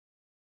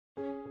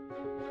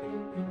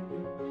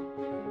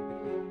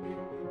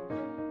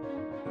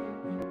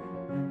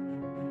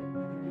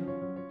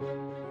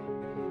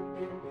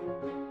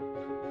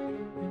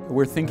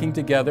We're thinking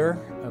together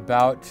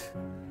about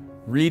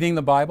reading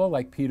the Bible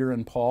like Peter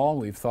and Paul.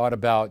 We've thought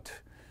about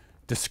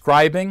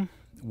describing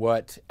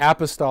what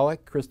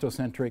apostolic,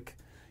 Christocentric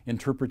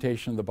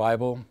interpretation of the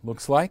Bible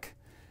looks like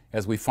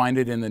as we find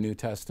it in the New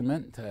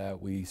Testament.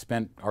 We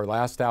spent our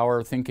last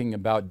hour thinking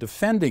about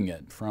defending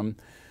it from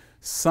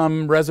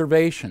some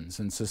reservations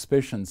and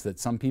suspicions that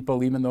some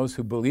people, even those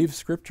who believe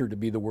Scripture to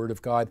be the Word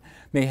of God,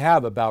 may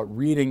have about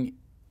reading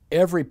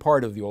every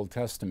part of the Old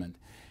Testament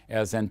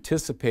as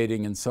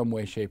anticipating in some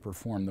way, shape, or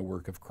form the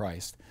work of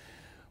Christ.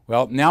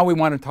 Well, now we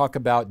want to talk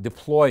about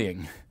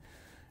deploying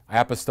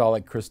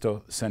apostolic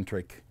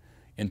Christocentric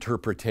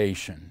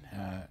interpretation.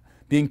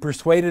 Being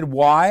persuaded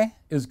why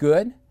is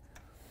good,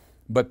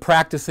 but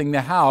practicing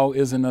the how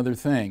is another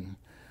thing.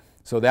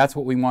 So that's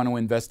what we want to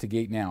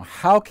investigate now.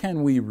 How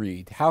can we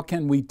read? How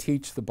can we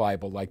teach the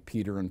Bible like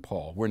Peter and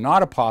Paul? We're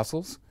not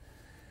apostles.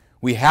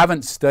 We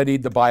haven't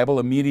studied the Bible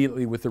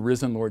immediately with the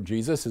risen Lord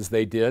Jesus as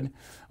they did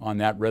on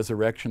that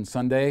Resurrection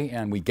Sunday.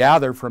 And we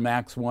gather from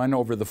Acts 1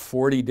 over the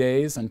 40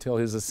 days until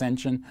his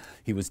ascension.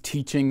 He was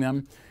teaching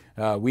them.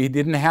 We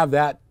didn't have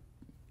that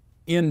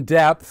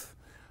in-depth,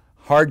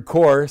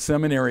 hardcore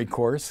seminary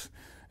course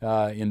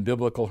in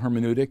biblical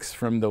hermeneutics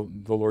from the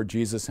Lord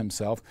Jesus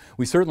himself.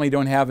 We certainly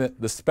don't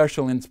have the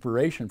special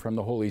inspiration from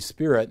the Holy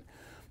Spirit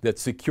that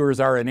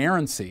secures our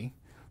inerrancy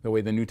the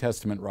way the New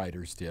Testament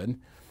writers did.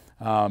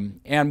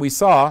 And we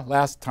saw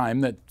last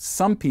time that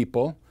some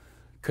people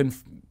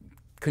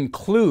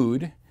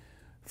conclude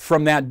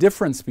from that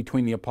difference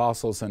between the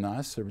apostles and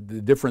us, or the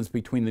difference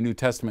between the New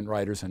Testament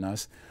writers and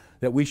us,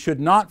 that we should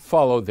not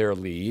follow their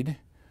lead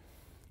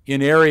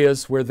in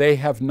areas where they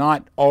have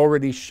not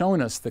already shown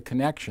us the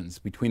connections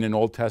between an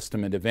Old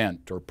Testament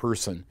event or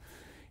person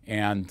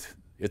and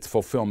its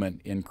fulfillment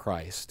in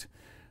Christ,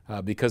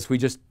 because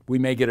we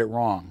may get it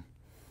wrong.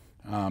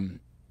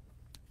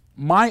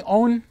 My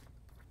own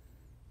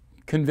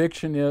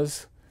conviction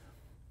is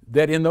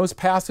that in those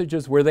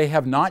passages where they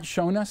have not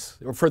shown us,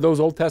 or for those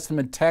Old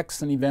Testament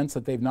texts and events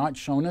that they've not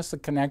shown us a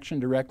connection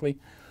directly,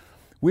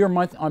 we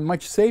are on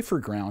much safer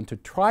ground to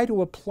try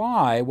to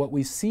apply what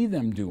we see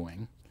them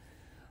doing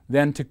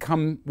than to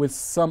come with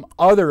some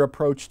other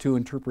approach to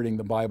interpreting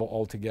the Bible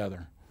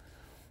altogether.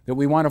 That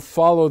we want to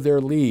follow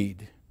their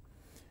lead.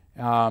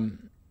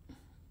 And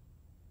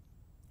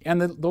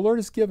the Lord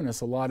has given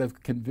us a lot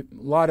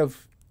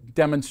of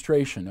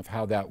demonstration of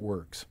how that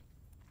works.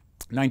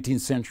 19th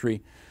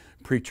century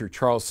preacher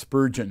Charles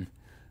Spurgeon,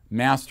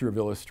 master of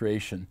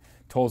illustration,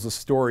 tells a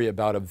story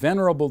about a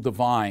venerable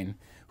divine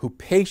who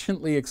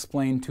patiently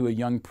explained to a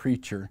young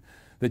preacher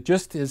that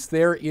just as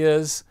there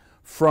is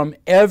from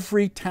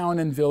every town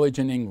and village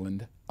in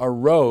England a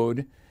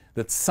road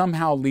that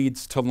somehow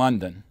leads to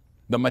London,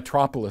 the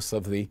metropolis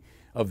of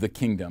the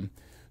kingdom,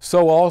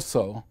 so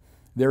also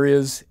there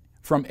is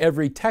from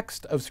every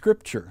text of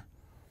Scripture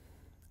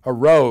a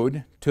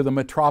road to the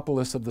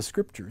metropolis of the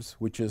Scriptures,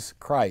 which is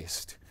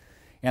Christ.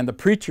 And the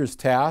preacher's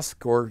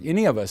task, or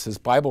any of us as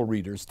Bible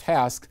readers'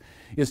 task,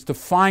 is to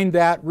find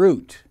that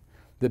route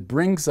that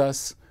brings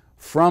us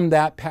from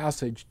that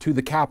passage to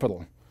the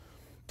capital,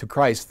 to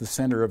Christ, the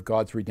center of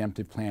God's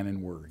redemptive plan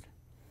and word.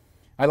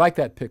 I like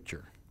that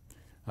picture.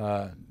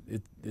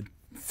 It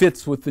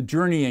fits with the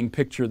journeying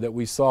picture that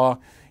we saw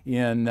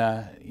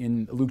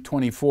in Luke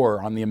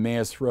 24 on the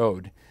Emmaus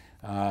Road.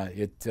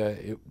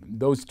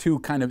 Those two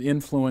kind of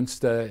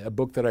influenced a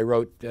book that I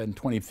wrote in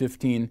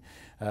 2015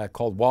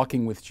 called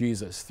Walking with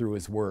Jesus Through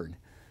His Word,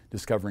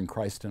 Discovering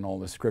Christ in All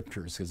the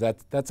Scriptures, because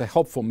that's a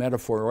helpful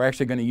metaphor. We're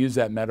actually going to use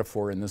that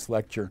metaphor in this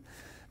lecture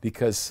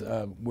because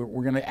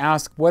we're going to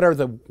ask what are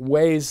the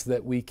ways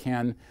that we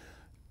can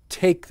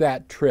take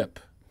that trip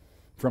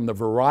from the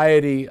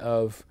variety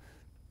of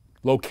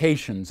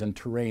locations and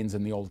terrains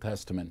in the Old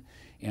Testament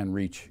and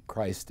reach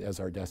Christ as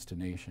our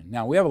destination.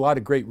 Now, we have a lot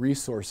of great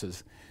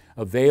resources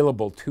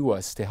available to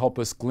us to help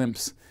us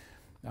glimpse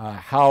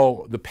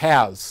how the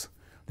paths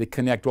that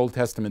connect Old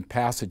Testament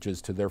passages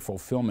to their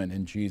fulfillment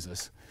in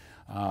Jesus.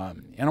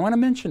 And I want to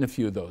mention a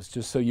few of those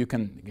just so you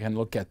can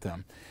look at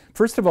them.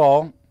 First of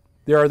all,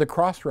 there are the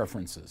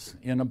cross-references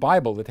in a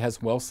Bible that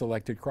has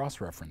well-selected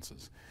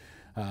cross-references.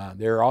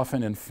 They're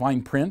often in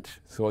fine print,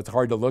 so it's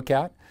hard to look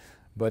at,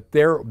 but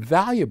they're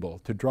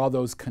valuable to draw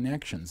those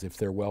connections if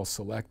they're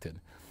well-selected.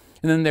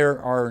 And then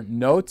there are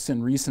notes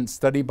in recent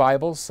study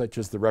Bibles, such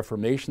as the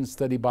Reformation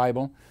Study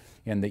Bible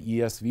and the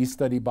ESV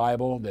Study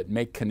Bible, that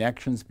make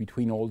connections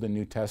between Old and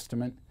New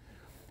Testament.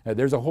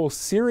 There's a whole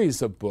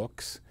series of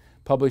books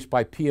published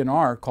by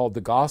P&R called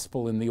The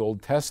Gospel in the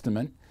Old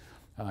Testament.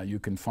 You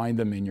can find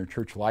them in your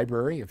church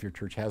library, if your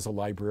church has a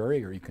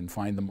library, or you can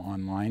find them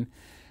online,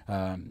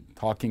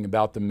 talking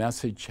about the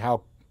message,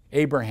 how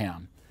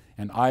Abraham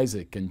and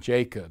Isaac and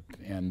Jacob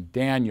and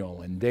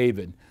Daniel and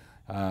David,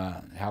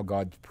 how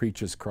God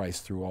preaches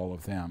Christ through all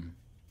of them.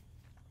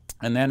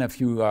 And then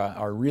if you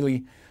are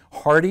really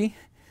hardy,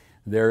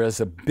 there is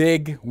a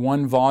big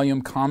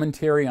one-volume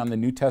commentary on the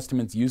New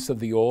Testament's use of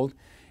the Old,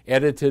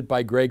 edited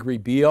by Gregory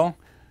Beale,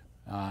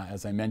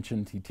 As I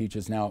mentioned, he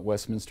teaches now at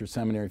Westminister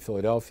Seminary,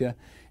 Philadelphia,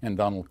 and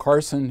Donald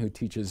Carson, who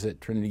teaches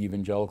at Trinity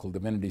Evangelical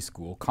Divinity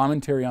School.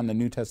 Commentary on the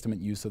New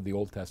Testament Use of the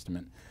Old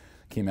Testament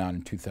came out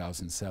in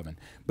 2007.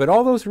 But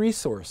all those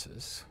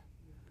resources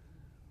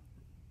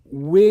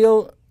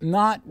will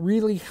not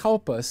really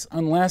help us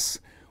unless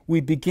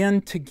we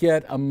begin to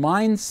get a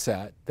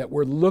mindset that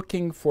we're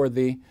looking for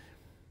I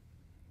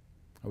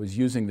was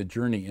using the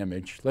journey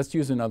image. Let's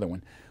use another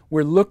one.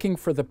 We're looking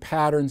for the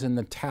patterns in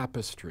the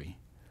tapestry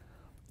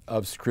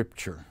of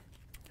Scripture.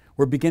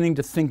 We're beginning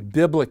to think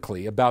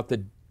biblically about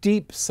the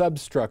deep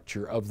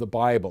substructure of the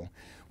Bible,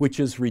 which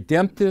is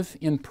redemptive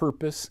in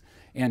purpose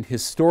and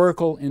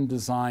historical in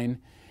design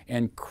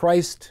and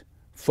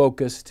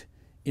Christ-focused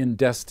in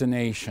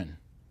destination.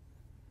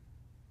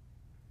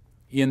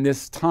 In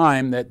this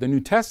time that the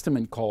New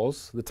Testament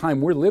calls, the time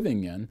we're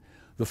living in,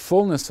 the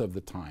fullness of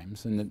the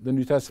times, and the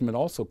New Testament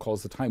also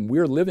calls the time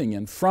we're living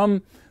in,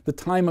 from the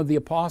time of the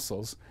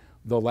apostles,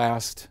 the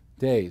last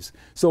days.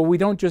 So we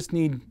don't just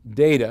need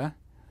data,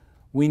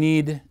 we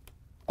need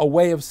a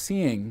way of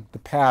seeing the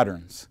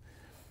patterns.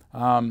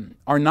 Our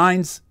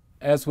minds,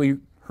 as we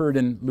heard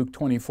in Luke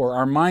 24,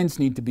 our minds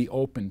need to be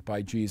opened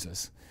by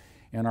Jesus,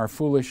 and our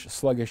foolish,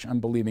 sluggish,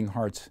 unbelieving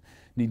hearts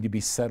need to be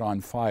set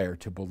on fire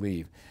to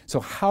believe. So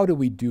how do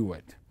we do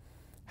it?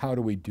 How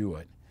do we do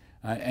it?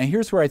 And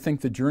here's where I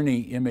think the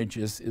journey image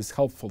is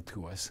helpful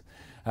to us.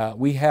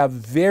 We have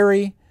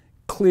very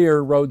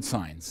clear road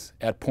signs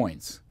at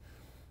points.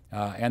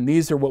 And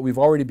these are what we've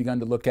already begun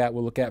to look at.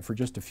 We'll look at for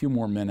just a few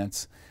more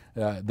minutes.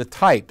 The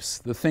types,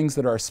 the things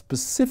that are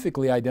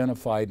specifically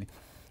identified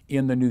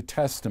in the New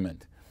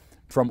Testament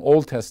from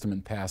Old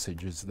Testament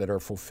passages that are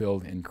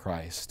fulfilled in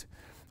Christ.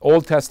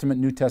 Old Testament,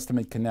 New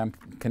Testament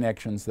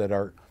connections that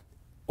are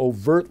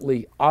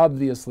overtly,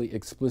 obviously,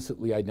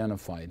 explicitly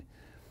identified.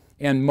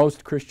 And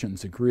most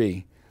Christians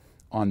agree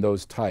on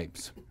those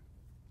types.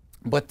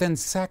 But then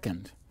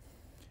second,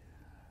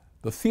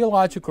 the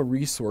theological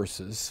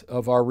resources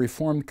of our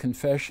Reformed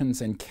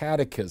confessions and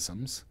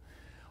catechisms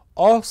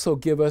also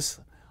give us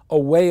a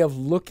way of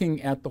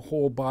looking at the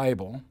whole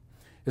Bible,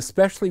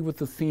 especially with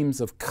the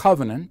themes of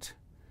covenant,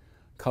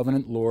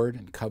 covenant Lord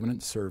and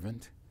covenant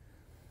servant,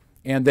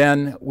 and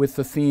then with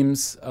the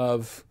themes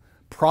of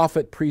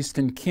prophet, priest,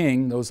 and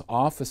king, those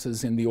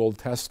offices in the Old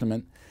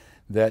Testament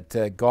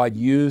that God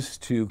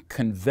used to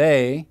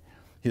convey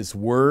His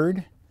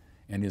word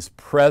and His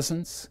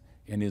presence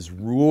and His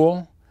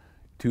rule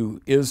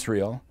to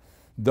Israel.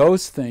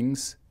 Those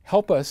things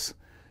help us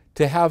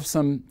to have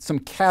some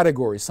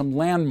categories, some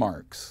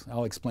landmarks.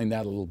 I'll explain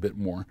that a little bit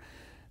more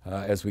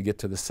as we get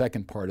to the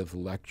second part of the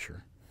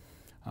lecture.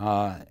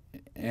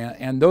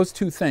 And those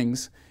two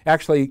things,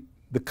 actually,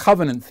 the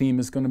covenant theme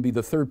is going to be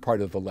the third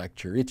part of the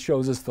lecture. It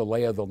shows us the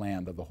lay of the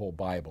land of the whole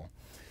Bible.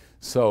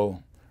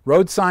 So,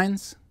 road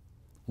signs,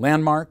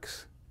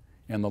 landmarks,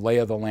 and the lay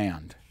of the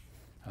land.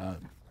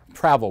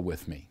 Travel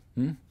with me.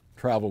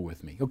 Travel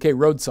with me. Okay,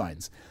 road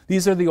signs.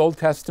 These are the Old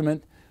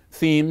Testament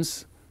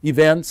themes,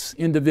 events,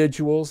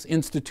 individuals,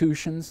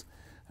 institutions,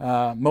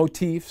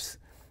 motifs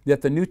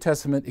that the New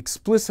Testament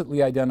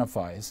explicitly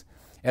identifies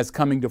as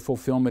coming to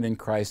fulfillment in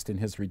Christ in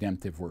His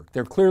redemptive work.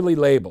 They're clearly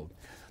labeled.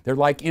 They're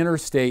like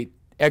interstate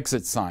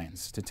exit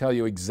signs to tell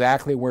you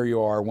exactly where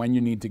you are, when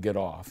you need to get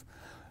off.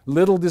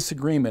 Little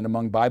disagreement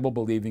among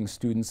Bible-believing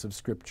students of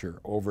Scripture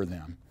over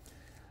them.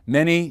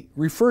 Many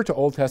refer to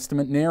Old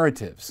Testament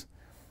narratives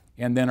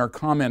and then are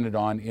commented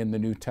on in the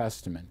New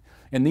Testament.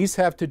 And these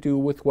have to do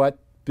with what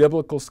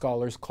biblical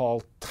scholars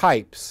call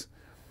types.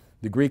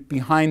 The Greek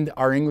behind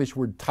our English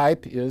word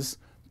type is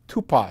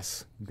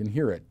tupos. You can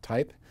hear it,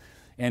 type.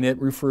 And it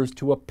refers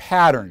to a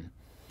pattern,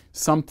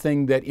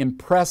 something that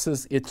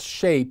impresses its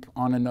shape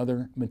on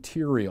another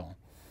material.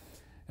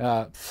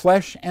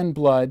 Flesh and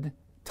blood,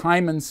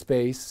 time and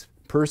space,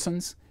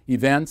 persons,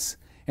 events,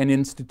 and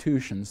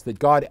institutions that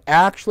God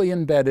actually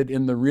embedded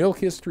in the real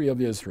history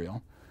of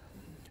Israel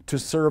to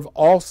serve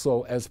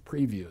also as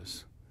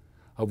previews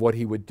of what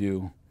He would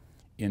do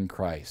in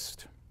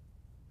Christ.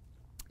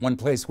 One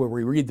place where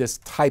we read this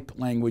type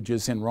language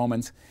is in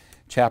Romans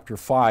chapter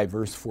 5,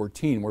 verse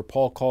 14, where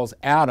Paul calls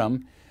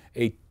Adam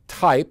a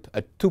type,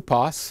 a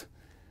tupos,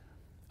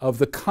 of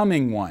the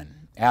coming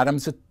one.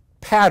 Adam's a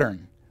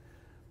pattern.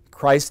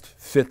 Christ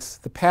fits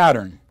the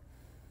pattern.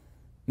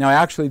 Now,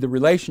 actually, the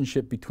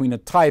relationship between a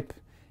type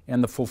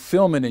and the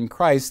fulfillment in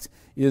Christ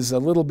is a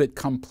little bit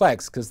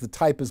complex because the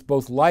type is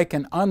both like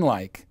and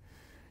unlike.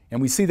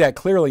 And we see that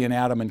clearly in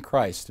Adam and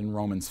Christ in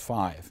Romans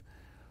 5.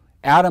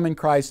 Adam and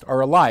Christ are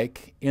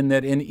alike in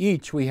that in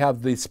each we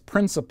have this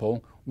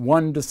principle,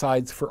 one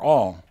decides for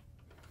all.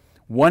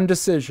 One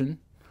decision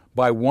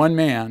by one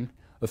man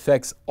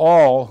affects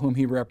all whom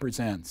he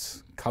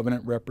represents.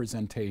 Covenant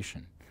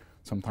representation.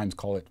 Sometimes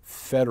call it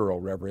federal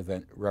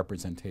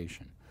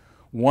representation.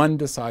 One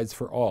decides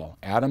for all.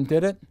 Adam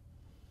did it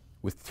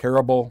with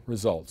terrible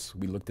results.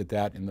 We looked at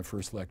that in the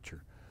first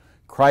lecture.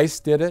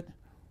 Christ did it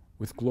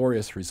with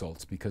glorious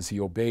results because He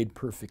obeyed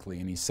perfectly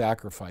and He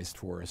sacrificed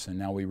for us, and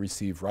now we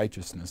receive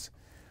righteousness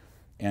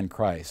and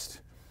Christ.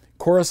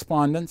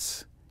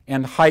 Correspondence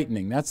and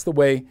heightening. That's the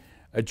way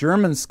a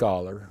German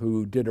scholar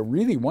who did a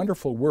really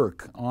wonderful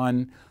work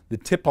on the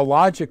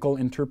typological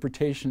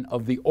interpretation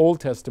of the Old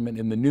Testament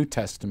in the New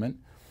Testament.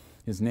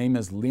 His name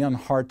is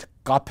Leonhard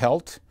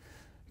Goppelt,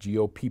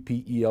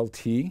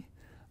 G-O-P-P-E-L-T.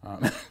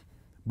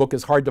 Book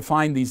is hard to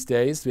find these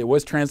days. It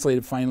was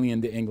translated finally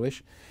into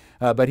English.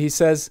 But he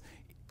says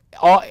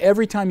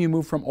every time you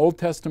move from Old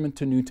Testament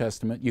to New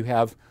Testament, you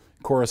have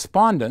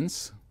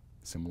correspondence,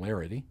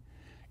 similarity,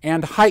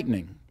 and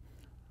heightening.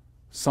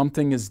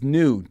 Something is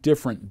new,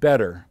 different,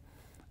 better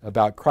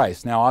about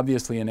Christ. Now,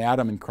 obviously, in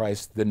Adam and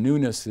Christ, the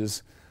newness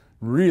is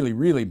really,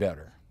 really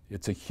better.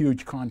 It's a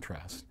huge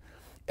contrast.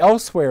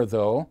 Elsewhere,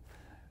 though,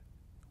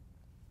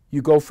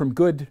 you go from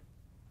good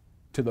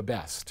to the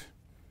best.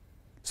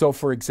 So,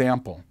 for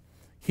example,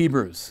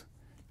 Hebrews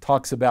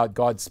talks about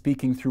God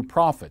speaking through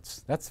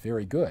prophets. That's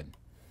very good.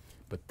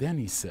 But then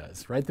he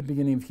says, right at the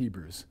beginning of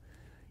Hebrews,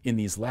 in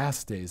these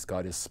last days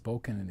God has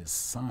spoken in his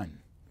Son,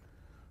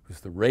 who's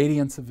the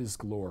radiance of his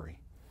glory,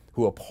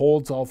 who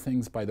upholds all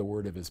things by the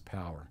word of his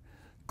power.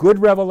 Good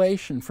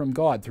revelation from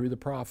God through the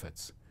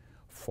prophets.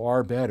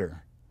 Far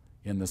better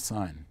in the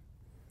Son.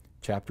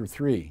 Chapter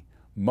 3,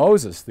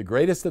 Moses, the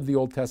greatest of the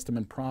Old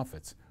Testament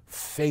prophets,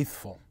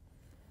 faithful.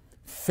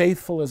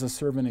 Faithful as a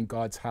servant in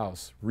God's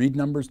house. Read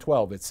Numbers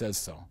 12, it says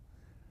so.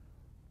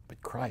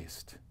 But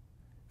Christ,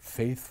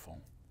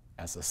 faithful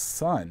as a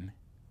son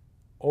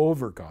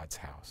over God's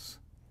house.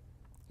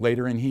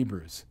 Later in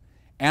Hebrews,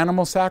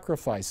 animal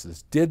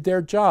sacrifices did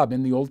their job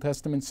in the Old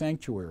Testament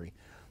sanctuary.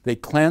 They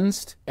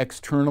cleansed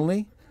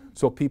externally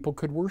so people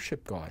could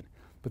worship God,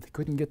 but they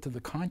couldn't get to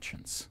the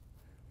conscience.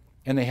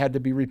 And they had to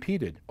be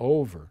repeated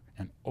over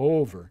and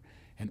over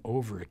and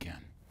over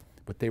again.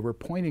 But they were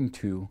pointing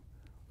to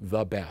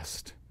the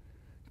best,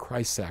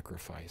 Christ's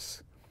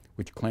sacrifice,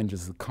 which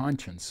cleanses the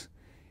conscience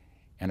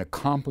and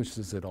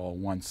accomplishes it all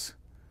once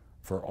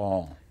for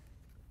all.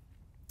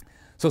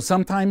 So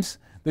sometimes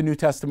the New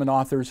Testament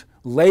authors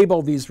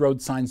label these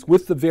road signs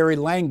with the very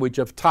language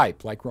of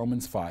type, like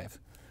Romans 5.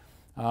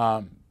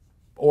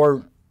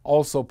 Or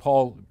also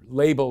Paul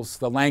labels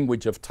the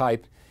language of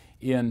type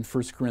in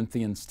 1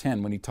 Corinthians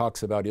 10 when he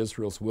talks about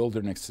Israel's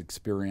wilderness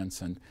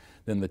experience and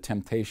then the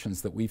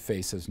temptations that we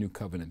face as New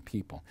Covenant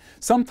people.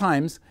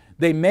 Sometimes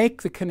they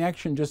make the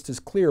connection just as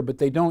clear, but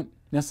they don't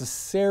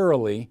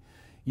necessarily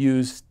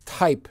use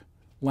type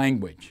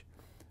language.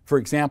 For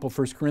example,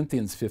 1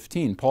 Corinthians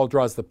 15, Paul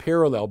draws the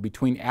parallel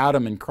between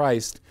Adam and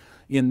Christ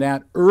in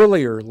that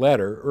earlier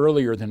letter,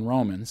 earlier than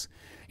Romans,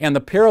 and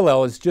the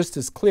parallel is just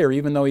as clear,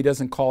 even though he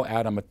doesn't call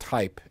Adam a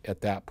type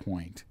at that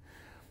point.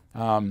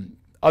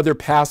 Other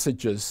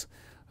passages,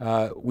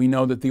 we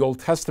know that the Old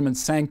Testament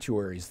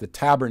sanctuaries, the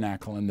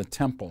tabernacle and the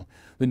temple,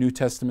 the New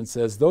Testament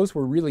says those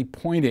were really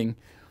pointing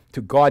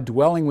to God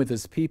dwelling with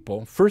his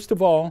people, first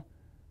of all,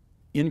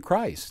 in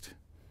Christ.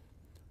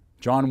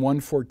 John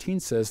 1:14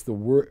 says the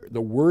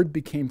Word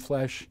became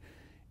flesh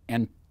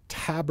and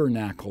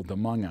tabernacled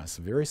among us,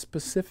 a very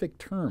specific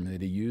term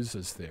that he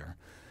uses there.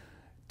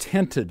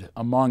 Tented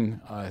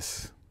among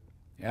us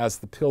as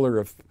the pillar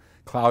of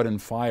cloud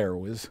and fire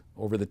was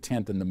over the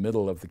tent in the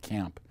middle of the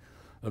camp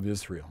of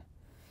Israel.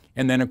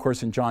 And then, of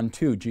course, in John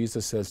 2,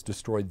 Jesus says,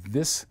 destroy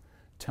this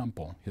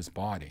temple, his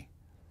body.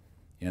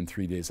 In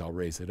 3 days I'll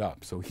raise it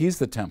up. So he's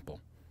the temple.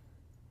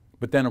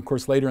 But then, of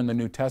course, later in the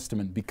New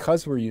Testament,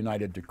 because we're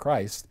united to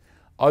Christ,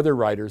 other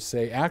writers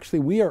say, actually,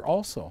 we are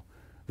also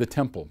the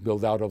temple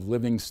built out of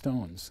living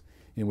stones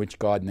in which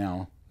God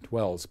now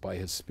dwells by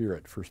his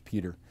Spirit, 1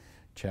 Peter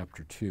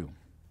chapter 2.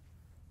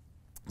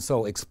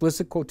 So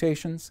explicit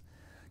quotations,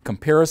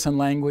 comparison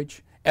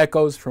language,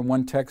 echoes from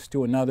one text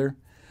to another.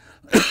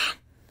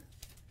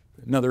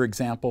 Another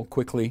example,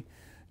 quickly,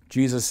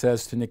 Jesus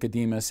says to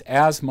Nicodemus,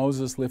 as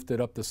Moses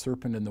lifted up the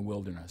serpent in the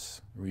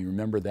wilderness. We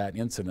remember that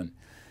incident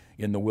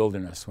in the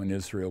wilderness when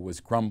Israel was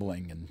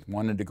grumbling and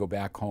wanted to go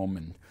back home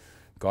and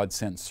God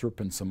sent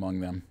serpents among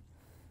them.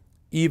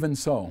 Even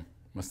so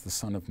must the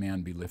Son of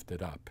Man be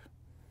lifted up.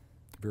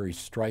 Very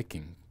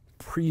striking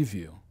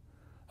preview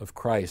of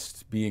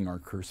Christ being our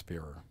curse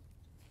bearer.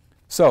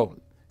 So,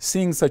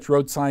 seeing such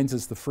road signs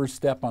is the first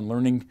step on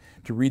learning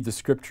to read the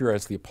Scripture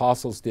as the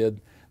apostles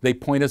did. They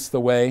point us the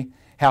way.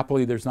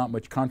 Happily, there's not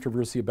much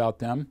controversy about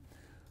them.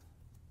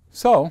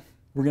 So,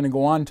 we're going to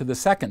go on to the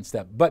second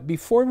step. But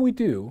before we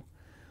do,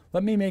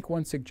 let me make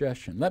one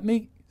suggestion. Let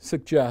me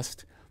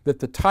suggest that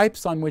the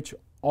types on which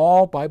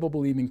all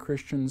Bible-believing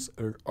Christians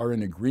are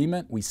in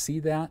agreement, we see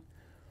that,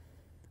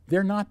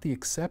 they're not the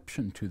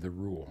exception to the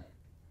rule.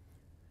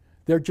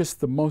 They're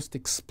just the most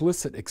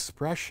explicit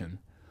expression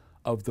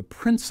of the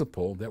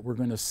principle that we're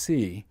going to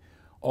see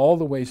all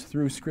the way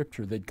through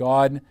Scripture, that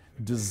God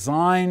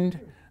designed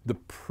the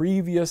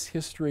previous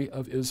history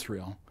of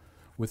Israel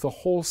with a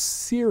whole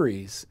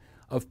series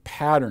of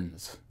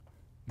patterns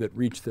that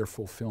reach their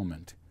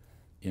fulfillment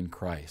in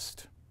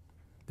Christ.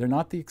 They're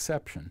not the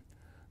exception.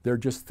 They're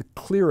just the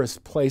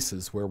clearest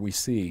places where we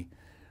see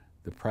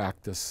the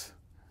practice,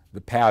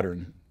 the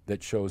pattern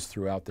that shows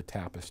throughout the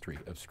tapestry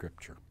of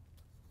Scripture.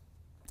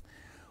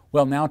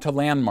 Well, now to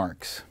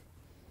landmarks.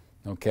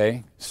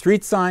 Okay,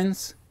 street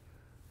signs,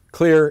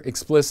 Clear,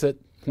 explicit,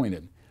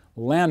 pointed.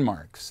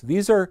 Landmarks.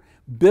 These are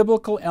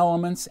biblical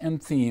elements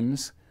and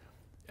themes,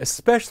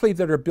 especially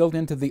that are built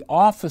into the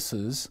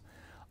offices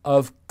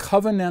of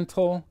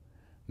covenantal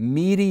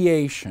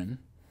mediation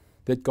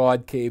that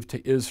God gave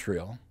to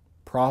Israel,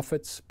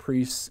 prophets,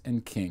 priests,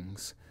 and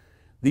kings.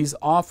 These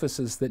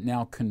offices that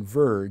now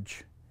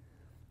converge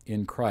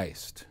in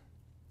Christ.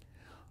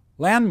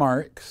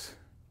 Landmarks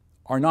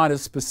are not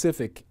as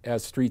specific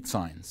as street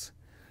signs,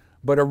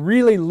 but a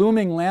really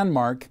looming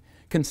landmark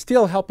can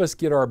still help us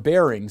get our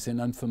bearings in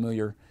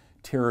unfamiliar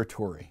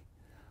territory.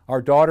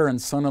 Our daughter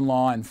and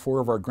son-in-law and 4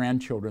 of our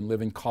grandchildren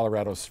live in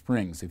Colorado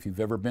Springs. If you've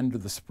ever been to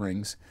the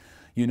Springs,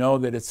 you know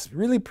that it's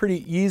really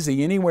pretty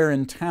easy anywhere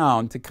in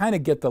town to kind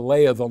of get the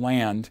lay of the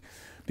land,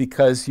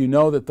 because you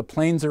know that the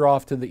plains are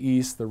off to the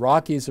east, the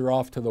Rockies are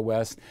off to the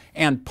west,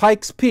 and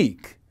Pikes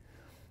Peak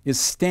is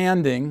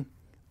standing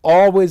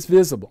always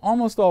visible,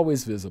 almost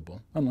always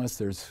visible, unless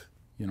there's,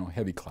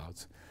 heavy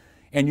clouds.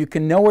 And you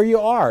can know where you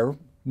are,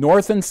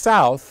 north and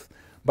south,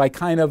 by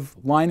kind of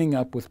lining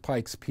up with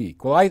Pikes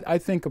Peak. Well, I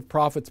think of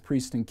prophets,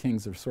 priests, and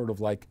kings are sort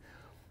of like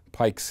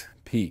Pikes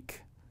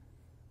Peak.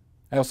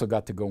 I also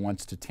got to go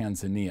once to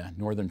Tanzania,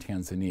 northern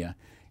Tanzania,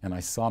 and I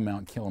saw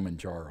Mount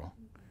Kilimanjaro,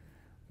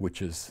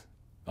 which is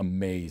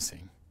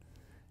amazing.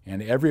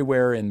 And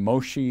everywhere in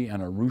Moshi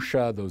and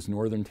Arusha, those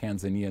northern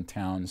Tanzania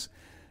towns,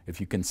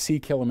 if you can see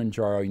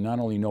Kilimanjaro, you not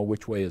only know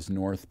which way is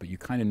north, but you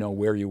kind of know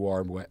where you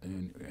are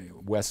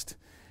west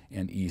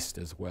and east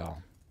as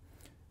well.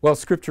 Well,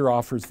 Scripture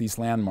offers these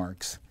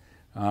landmarks,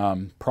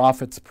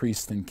 prophets,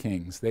 priests, and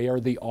kings. They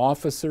are the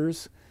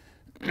officers,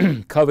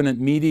 covenant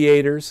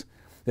mediators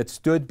that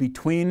stood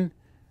between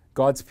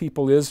God's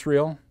people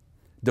Israel,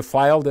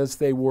 defiled as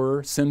they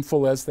were,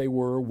 sinful as they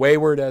were,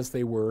 wayward as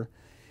they were,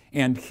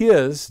 and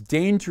His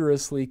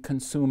dangerously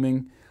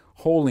consuming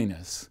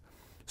holiness.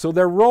 So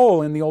their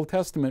role in the Old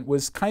Testament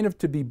was kind of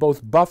to be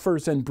both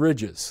buffers and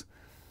bridges.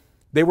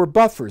 They were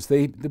buffers.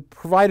 They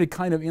provided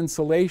kind of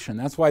insulation.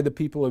 That's why the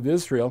people of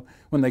Israel,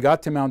 when they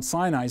got to Mount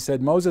Sinai,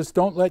 said, Moses,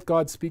 don't let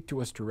God speak to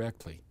us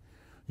directly.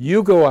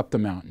 You go up the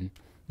mountain.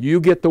 You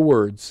get the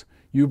words.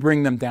 You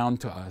bring them down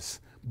to us.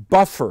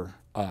 Buffer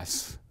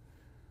us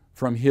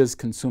from His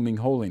consuming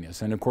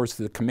holiness. And of course,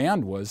 the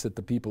command was that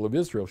the people of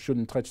Israel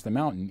shouldn't touch the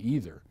mountain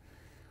either,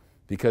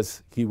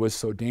 because He was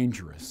so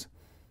dangerous.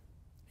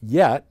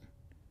 Yet,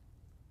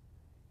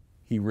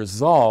 He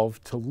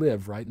resolved to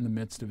live right in the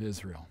midst of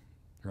Israel.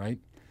 Right?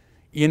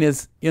 In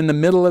the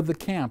middle of the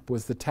camp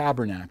was the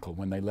tabernacle.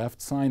 When they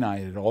left Sinai,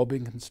 it had all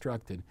been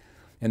constructed.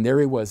 And there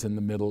He was in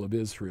the middle of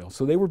Israel.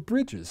 So they were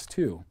bridges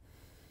too.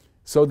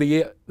 So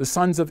the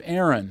sons of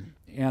Aaron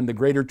and the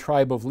greater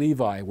tribe of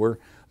Levi were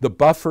the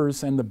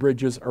buffers and the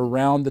bridges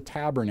around the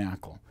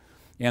tabernacle,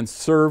 and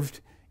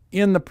served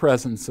in the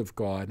presence of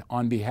God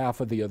on behalf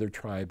of the other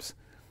tribes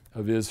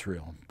of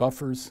Israel.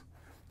 Buffers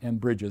and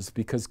bridges,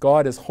 because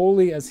God, as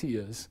holy as He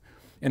is,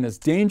 and as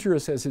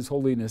dangerous as His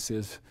holiness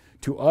is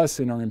to us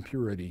in our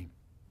impurity,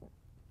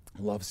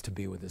 loves to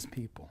be with His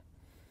people.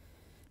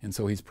 And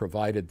so He's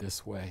provided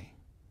this way.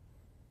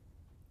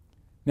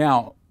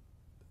 Now,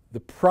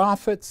 the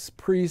prophets,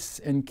 priests,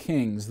 and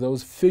kings,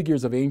 those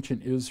figures of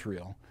ancient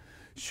Israel,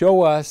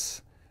 show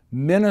us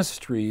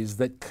ministries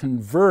that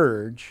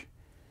converge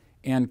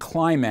and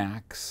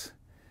climax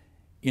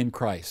in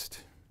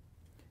Christ,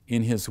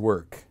 in His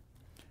work.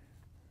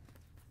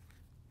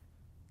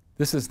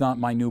 This is not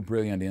my new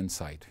brilliant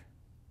insight.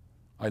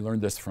 I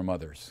learned this from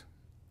others.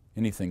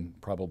 Anything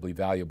probably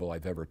valuable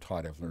I've ever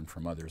taught, I've learned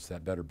from others.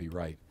 That better be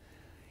right.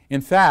 In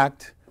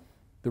fact,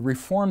 the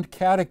Reformed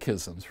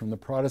catechisms from the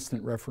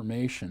Protestant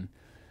Reformation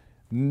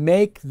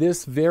make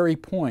this very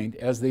point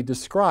as they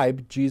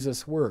describe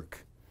Jesus'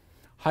 work.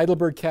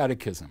 Heidelberg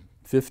Catechism,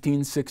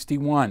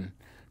 1561,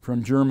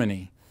 from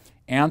Germany,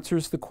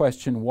 answers the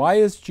question, why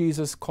is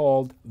Jesus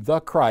called the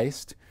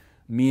Christ,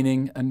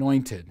 meaning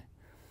anointed?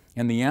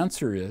 And the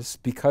answer is,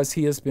 because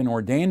He has been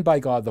ordained by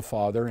God the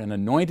Father and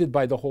anointed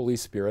by the Holy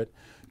Spirit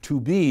to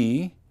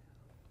be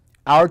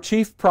our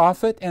chief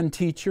prophet and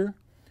teacher,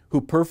 who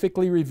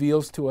perfectly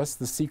reveals to us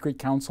the secret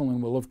counsel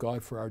and will of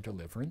God for our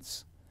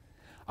deliverance,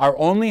 our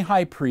only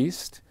high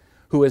priest,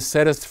 who has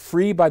set us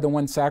free by the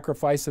one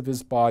sacrifice of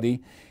His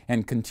body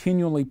and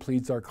continually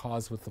pleads our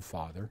cause with the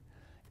Father,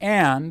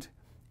 and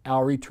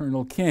our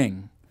eternal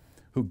King,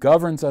 who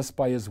governs us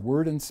by His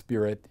word and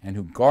Spirit, and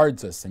who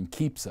guards us and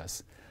keeps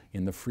us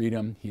in the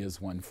freedom He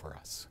has won for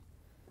us.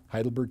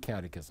 Heidelberg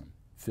Catechism,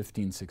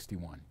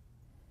 1561.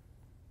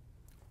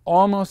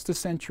 Almost a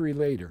century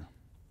later,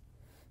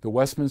 the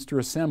Westminster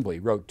Assembly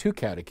wrote 2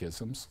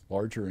 catechisms,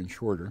 larger and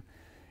shorter,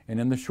 and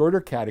in the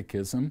shorter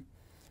catechism,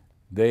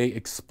 they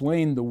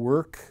explained the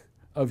work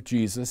of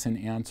Jesus in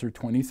answer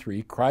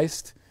 23.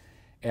 Christ,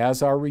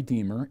 as our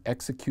Redeemer,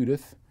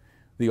 executeth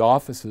the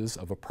offices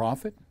of a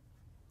prophet,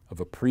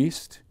 of a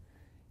priest,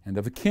 and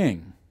of a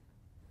king,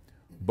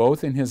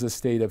 both in His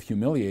estate of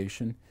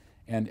humiliation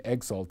and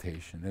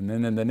exaltation. And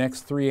then in the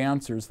next 3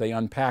 answers, they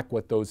unpack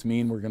what those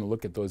mean. We're going to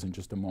look at those in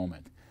just a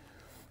moment.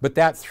 But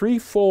that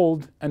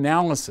threefold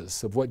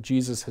analysis of what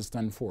Jesus has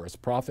done for us,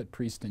 prophet,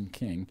 priest, and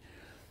king,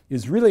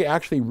 is really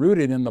actually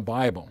rooted in the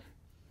Bible.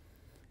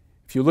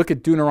 If you look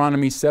at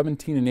Deuteronomy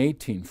 17 and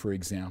 18, for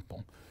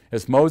example,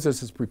 as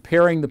Moses is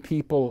preparing the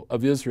people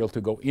of Israel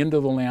to go into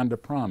the land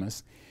of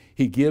promise,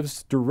 he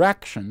gives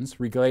directions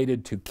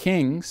related to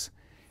kings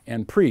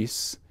and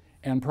priests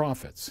and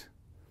prophets.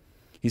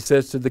 He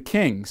says to the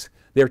kings,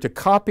 they're to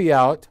copy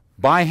out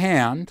by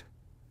hand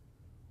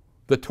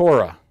the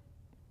Torah.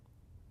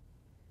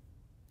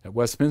 At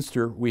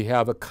Westminster, we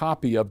have a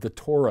copy of the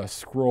Torah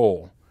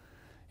scroll,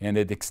 and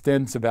it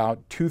extends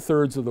about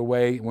 2/3 of the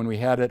way, when we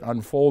had it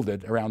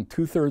unfolded, around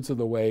 2/3 of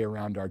the way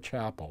around our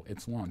chapel.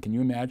 It's long. Can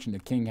you imagine the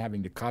king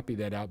having to copy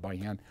that out by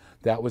hand?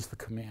 That was the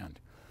command,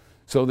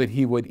 so that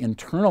he would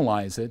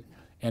internalize it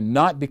and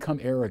not become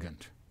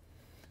arrogant,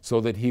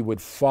 so that he would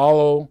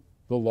follow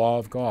the law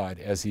of God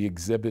as he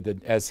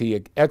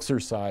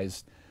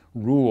exercised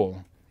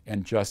rule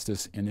and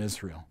justice in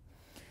Israel.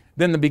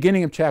 Then the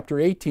beginning of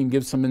chapter 18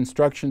 gives some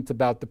instructions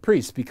about the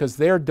priests, because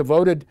they're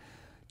devoted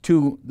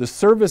to the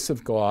service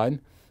of God.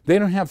 They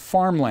don't have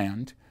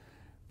farmland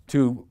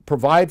to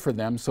provide for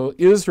them, so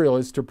Israel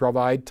is to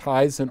provide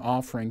tithes and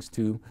offerings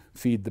to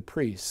feed the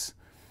priests.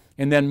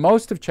 And then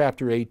most of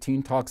chapter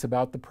 18 talks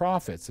about the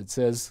prophets. It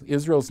says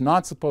Israel's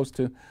not supposed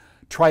to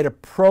try to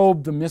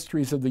probe the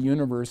mysteries of the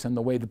universe in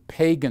the way the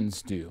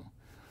pagans do,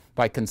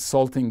 by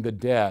consulting the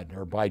dead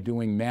or by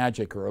doing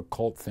magic or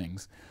occult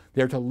things.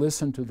 They're to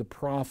listen to the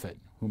prophet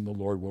whom the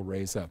Lord will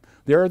raise up.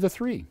 There are the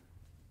three.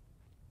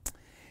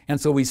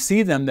 And so we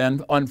see them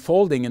then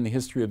unfolding in the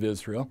history of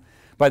Israel.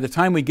 By the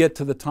time we get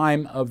to the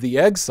time of the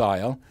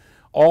exile,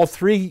 all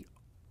three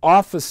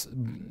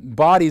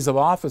bodies of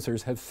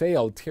officers have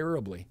failed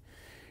terribly.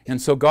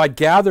 And so God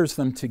gathers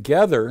them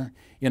together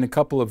in a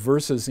couple of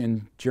verses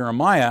in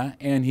Jeremiah,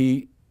 and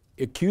he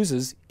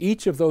accuses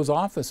each of those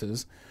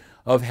offices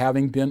of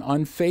having been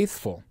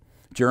unfaithful.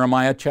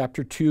 Jeremiah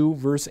chapter 2,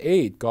 verse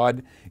 8,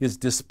 God is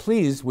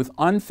displeased with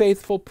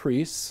unfaithful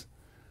priests,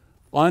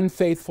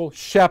 unfaithful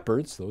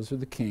shepherds, those are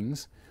the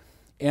kings,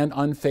 and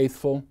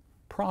unfaithful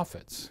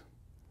prophets.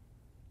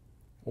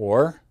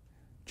 Or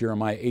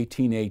Jeremiah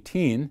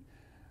 18:18,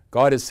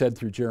 God has said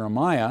through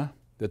Jeremiah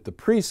that the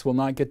priests will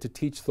not get to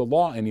teach the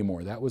law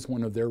anymore. That was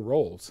one of their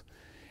roles.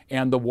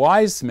 And the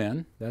wise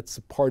men, that's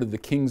a part of the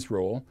king's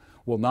role,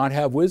 will not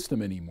have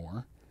wisdom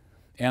anymore.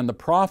 And the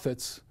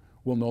prophets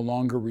will no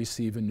longer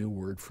receive a new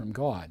word from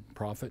God,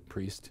 prophet,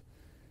 priest,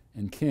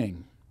 and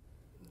king.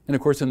 And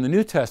of course, in the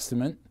New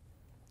Testament,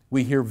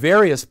 we hear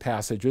various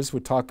passages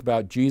which talk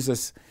about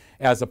Jesus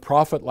as a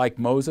prophet like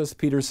Moses.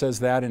 Peter says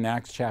that in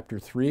Acts chapter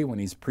 3 when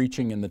he's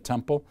preaching in the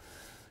temple.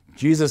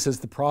 Jesus is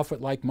the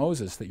prophet like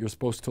Moses that you're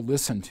supposed to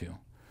listen to.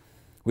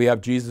 We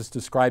have Jesus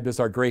described as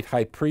our great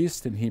high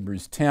priest in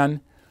Hebrews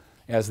 10,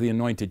 as the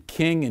anointed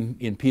king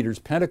in Peter's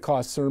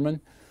Pentecost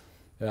sermon,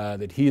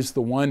 that he is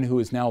the one who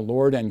is now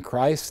Lord and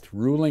Christ,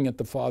 ruling at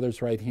the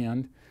Father's right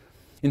hand.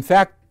 In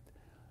fact,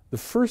 the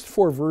first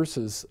 4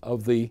 verses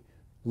of the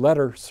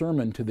letter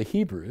sermon to the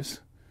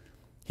Hebrews,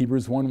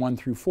 Hebrews 1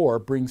 through 4,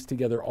 brings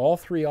together all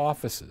 3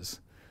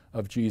 offices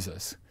of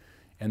Jesus.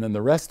 And then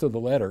the rest of the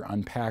letter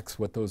unpacks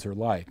what those are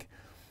like.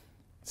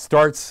 It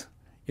starts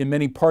in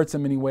many parts,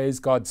 in many ways,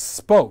 God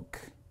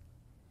spoke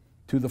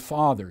to the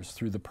fathers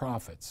through the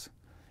prophets.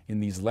 In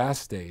these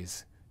last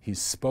days,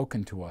 he's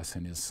spoken to us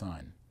in his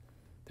Son.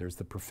 There's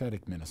the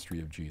prophetic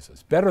ministry of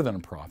Jesus. Better than a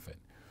prophet,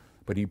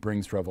 but he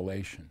brings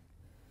revelation.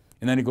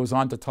 And then he goes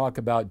on to talk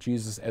about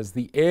Jesus as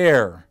the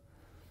heir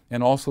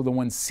and also the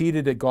one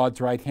seated at God's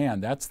right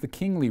hand. That's the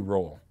kingly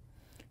role.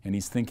 And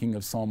he's thinking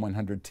of Psalm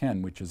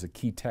 110, which is a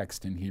key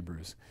text in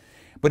Hebrews.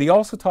 But he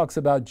also talks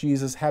about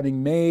Jesus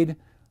having made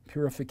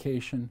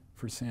purification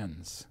for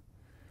sins.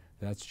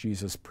 That's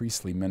Jesus'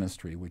 priestly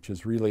ministry, which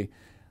is really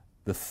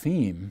the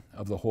theme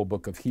of the whole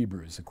book of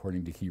Hebrews,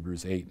 according to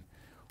Hebrews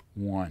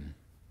 8:1.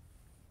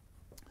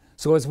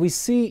 So as we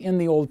see in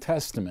the Old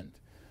Testament,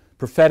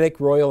 prophetic,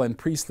 royal, and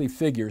priestly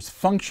figures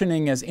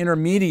functioning as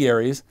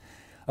intermediaries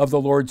of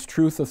the Lord's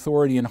truth,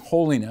 authority, and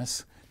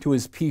holiness to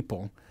his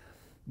people,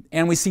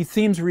 and we see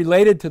themes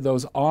related to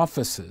those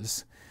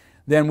offices,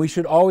 then we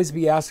should always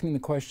be asking the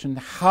question,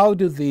 how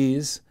do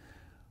these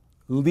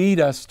lead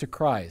us to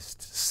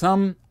Christ?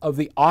 Some of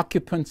the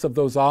occupants of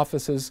those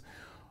offices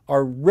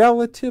are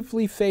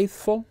relatively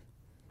faithful.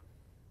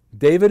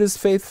 David is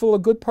faithful a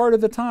good part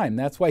of the time.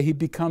 That's why he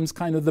becomes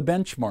kind of the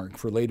benchmark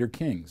for later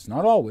kings.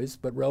 Not always,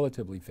 but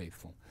relatively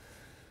faithful.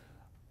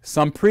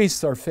 Some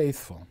priests are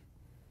faithful.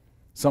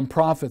 Some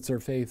prophets are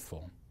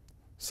faithful.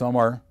 Some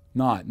are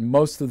not.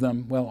 Most of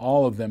them, well,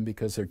 all of them,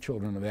 because they're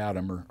children of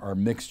Adam, are a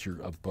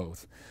mixture of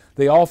both.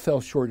 They all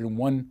fell short in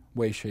one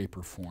way, shape,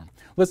 or form.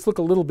 Let's look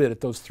a little bit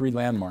at those 3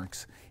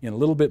 landmarks in a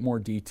little bit more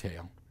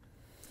detail.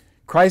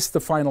 Christ, the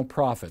final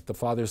prophet, the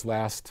Father's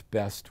last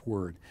best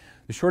word.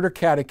 The Shorter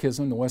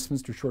Catechism, the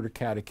Westminster Shorter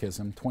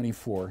Catechism,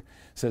 24,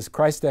 says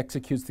Christ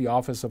executes the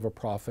office of a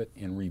prophet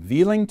in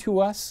revealing to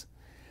us,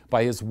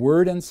 by his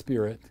word and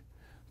spirit,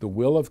 the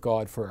will of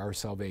God for our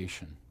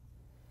salvation.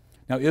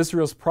 Now,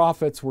 Israel's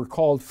prophets were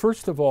called,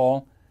 first of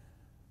all,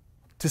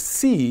 to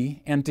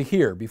see and to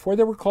hear. Before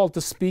they were called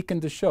to speak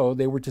and to show,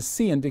 they were to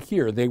see and to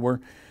hear. They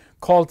were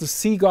called to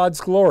see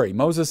God's glory.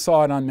 Moses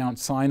saw it on Mount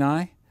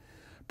Sinai.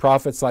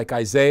 Prophets like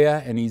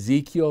Isaiah and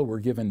Ezekiel were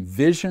given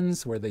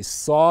visions where they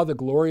saw the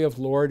glory of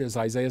the Lord, as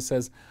Isaiah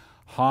says,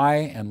 high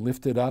and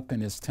lifted up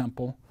in his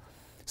temple,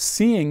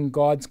 seeing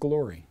God's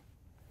glory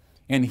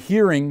and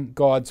hearing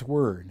God's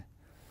word.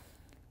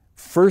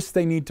 First,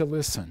 they need to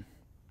listen.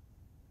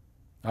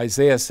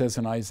 Isaiah says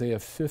in Isaiah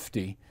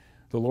 50,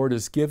 the Lord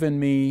has given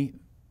me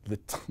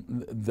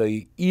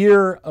the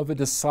ear of a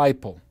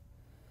disciple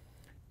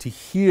to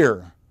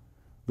hear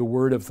the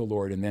word of the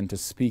Lord and then to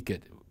speak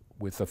it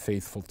with a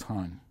faithful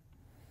tongue.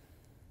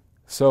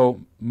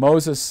 So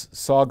Moses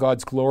saw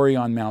God's glory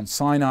on Mount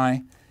Sinai,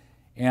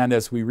 and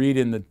as we read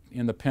in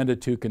the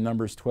Pentateuch in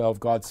Numbers 12,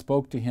 God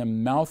spoke to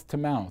him mouth to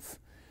mouth,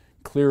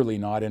 clearly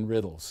not in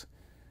riddles.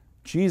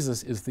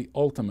 Jesus is the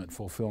ultimate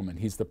fulfillment.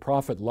 He's the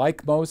prophet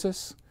like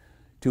Moses,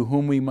 to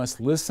whom we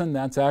must listen.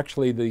 That's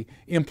actually the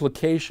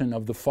implication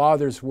of the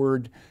Father's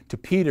word to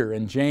Peter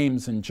and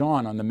James and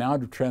John on the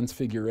Mount of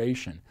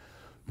Transfiguration.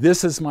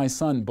 This is my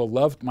Son,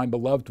 beloved, my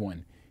beloved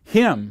one.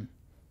 Him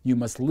you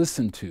must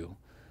listen to.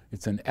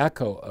 It's an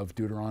echo of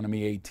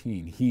Deuteronomy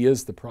 18. He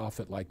is the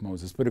prophet like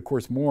Moses, but of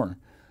course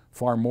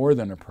far more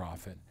than a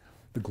prophet.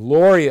 The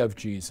glory of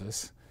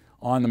Jesus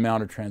on the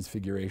Mount of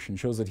Transfiguration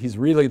shows that he's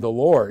really the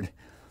Lord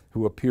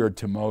who appeared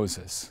to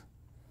Moses.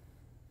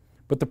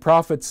 But the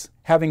prophets,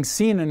 having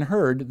seen and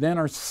heard, then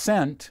are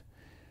sent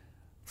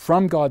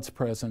from God's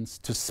presence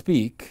to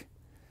speak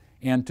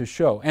and to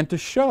show. And to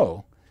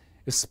show,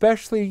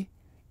 especially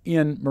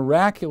in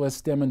miraculous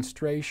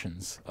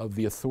demonstrations of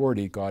the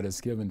authority God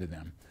has given to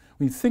them.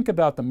 When you think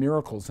about the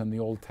miracles in the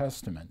Old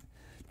Testament,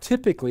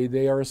 typically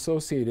they are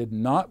associated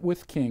not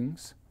with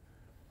kings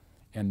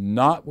and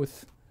not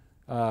with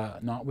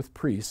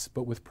priests,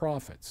 but with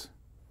prophets.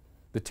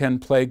 The 10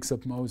 plagues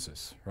of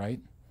Moses, right?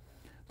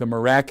 The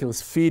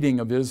miraculous feeding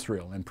of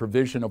Israel and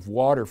provision of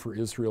water for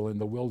Israel in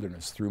the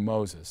wilderness through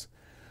Moses.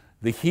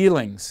 The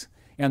healings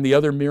and the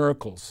other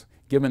miracles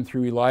given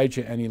through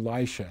Elijah and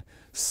Elisha.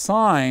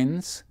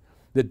 Signs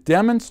that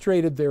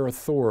demonstrated their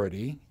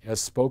authority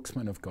as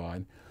spokesmen of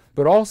God,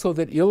 but also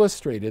that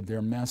illustrated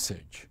their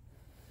message.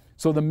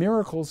 So the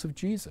miracles of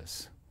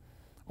Jesus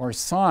are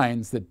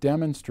signs that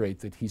demonstrate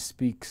that he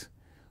speaks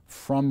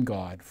from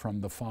God,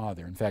 from the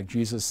Father. In fact,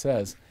 Jesus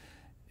says,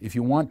 if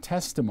you want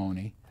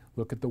testimony,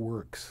 look at the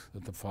works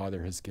that the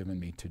Father has given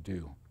me to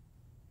do.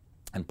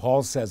 And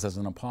Paul says, as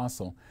an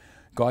apostle,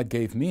 God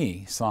gave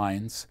me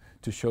signs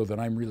to show that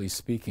I'm really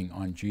speaking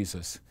on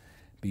Jesus'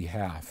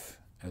 behalf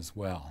as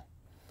well.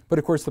 But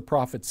of course the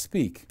prophets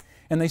speak,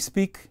 and they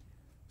speak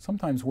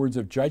sometimes words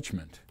of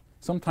judgment.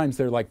 Sometimes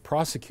they're like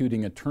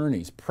prosecuting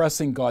attorneys,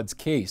 pressing God's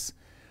case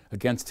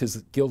against his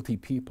guilty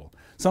people.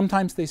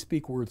 Sometimes they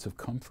speak words of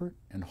comfort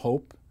and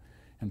hope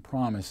and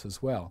promise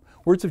as well.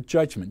 Words of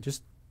judgment,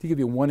 just to give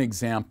you one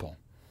example.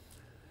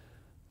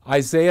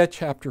 Isaiah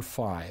chapter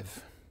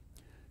 5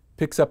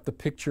 picks up the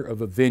picture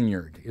of a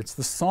vineyard. It's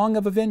the song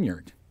of a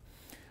vineyard.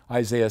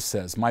 Isaiah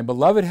says, "My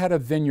beloved had a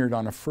vineyard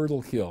on a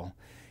fertile hill.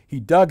 He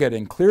dug it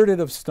and cleared it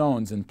of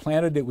stones and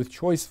planted it with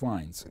choice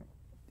vines.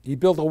 He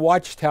built a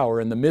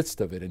watchtower in the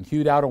midst of it and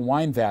hewed out a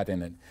wine vat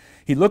in it.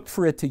 He looked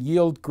for it to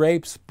yield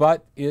grapes,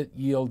 but it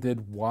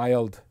yielded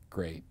wild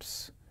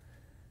grapes.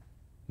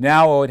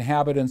 Now, O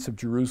inhabitants of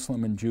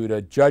Jerusalem and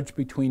Judah, judge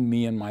between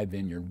me and my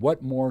vineyard.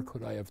 What more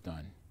could I have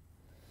done?"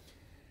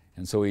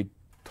 And so he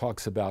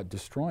talks about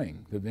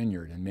destroying the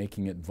vineyard and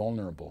making it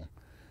vulnerable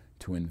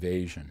to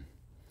invasion.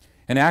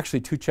 And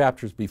actually 2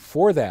 chapters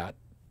before that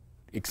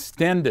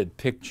extended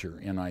picture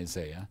in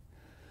Isaiah,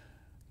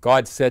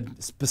 God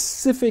said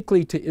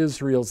specifically to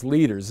Israel's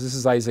leaders, this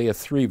is Isaiah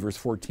 3 verse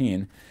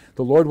 14,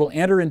 "The Lord will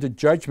enter into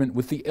judgment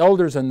with the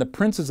elders and the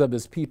princes of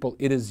his people.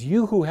 It is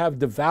you who have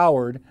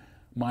devoured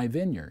my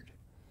vineyard."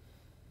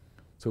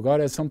 So God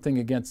has something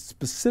against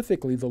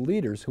specifically the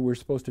leaders who were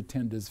supposed to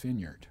tend his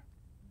vineyard.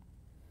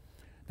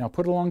 Now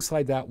put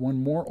alongside that one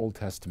more Old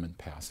Testament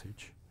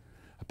passage,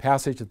 a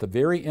passage at the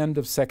very end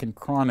of 2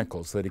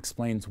 Chronicles that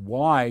explains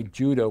why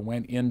Judah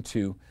went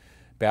into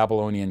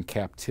Babylonian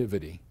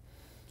captivity.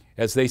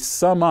 As they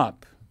sum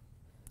up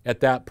at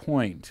that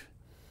point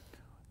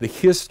the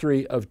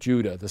history of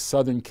Judah, the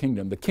southern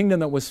kingdom, the kingdom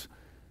that was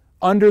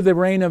under the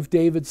reign of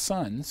David's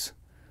sons,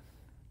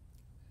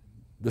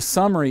 the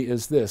summary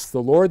is this: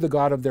 "The Lord, the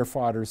God of their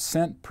fathers,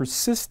 sent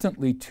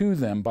persistently to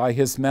them by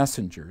his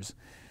messengers,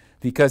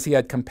 because he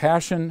had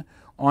compassion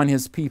on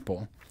his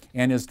people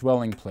and his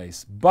dwelling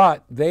place.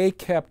 But they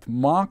kept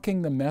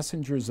mocking the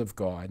messengers of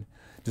God,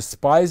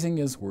 despising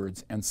his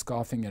words and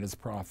scoffing at his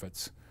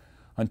prophets,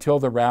 until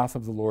the wrath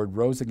of the Lord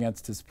rose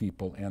against his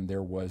people, and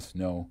there was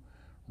no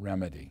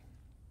remedy."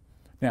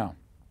 Now,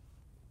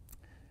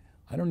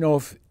 I don't know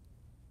if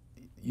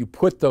you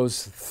put those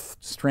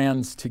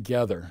strands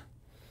together.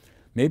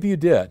 Maybe you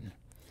did,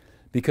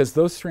 because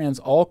those strands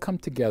all come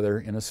together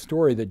in a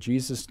story that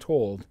Jesus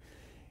told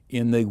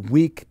in the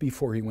week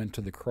before he went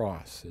to the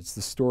cross. It's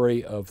the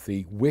story of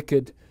the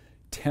wicked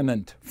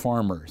tenant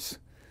farmers.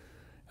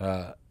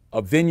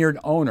 a vineyard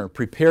owner,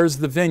 prepares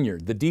the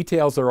vineyard. The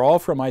details are all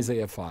from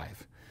Isaiah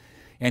 5.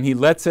 And he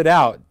lets it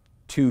out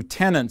to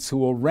tenants who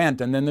will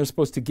rent, and then they're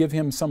supposed to give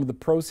him some of the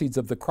proceeds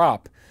of the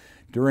crop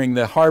during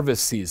the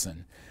harvest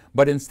season.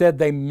 But instead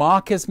they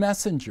mock his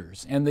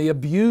messengers and they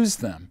abuse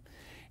them.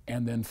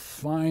 And then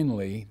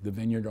finally the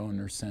vineyard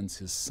owner sends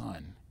his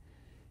son,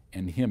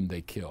 and him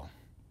they kill.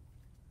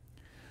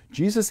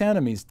 Jesus'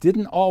 enemies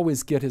didn't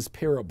always get his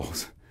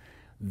parables.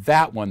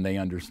 That one they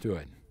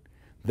understood.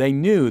 They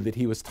knew that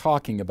he was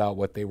talking about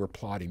what they were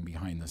plotting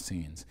behind the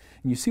scenes.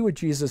 And you see what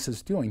Jesus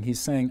is doing. He's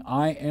saying,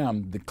 I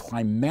am the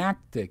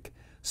climactic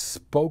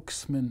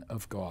spokesman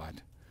of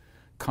God,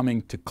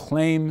 coming to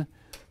claim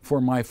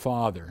for my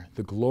Father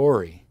the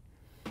glory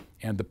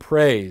and the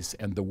praise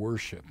and the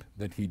worship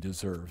that he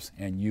deserves,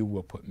 and you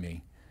will put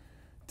me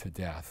to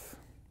death.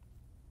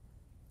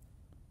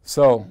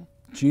 So,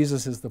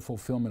 Jesus is the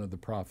fulfillment of the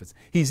prophets.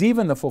 He's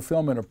even the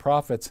fulfillment of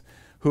prophets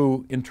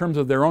who, in terms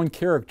of their own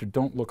character,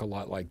 don't look a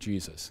lot like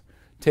Jesus.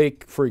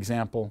 Take, for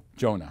example,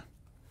 Jonah.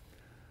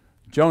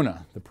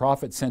 Jonah, the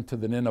prophet sent to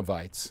the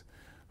Ninevites,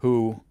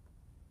 who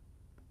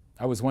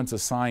I was once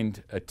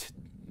assigned,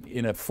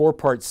 in a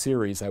 4-part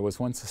series, I was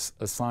once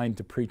assigned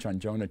to preach on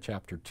Jonah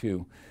chapter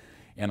 2.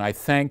 And I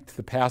thanked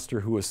the pastor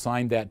who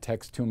assigned that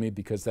text to me,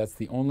 because that's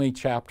the only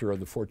chapter of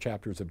the 4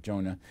 chapters of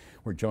Jonah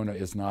where Jonah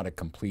is not a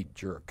complete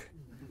jerk.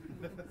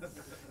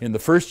 In the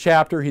first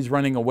chapter, he's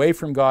running away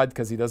from God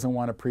because he doesn't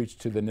want to preach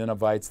to the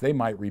Ninevites. They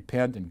might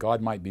repent and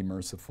God might be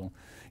merciful.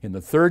 In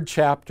the 3rd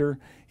chapter,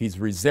 he's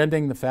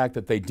resenting the fact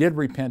that they did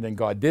repent and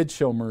God did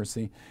show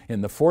mercy. In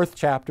the 4th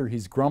chapter,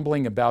 he's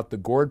grumbling about the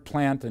gourd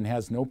plant and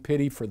has no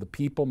pity for the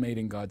people made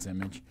in God's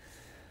image.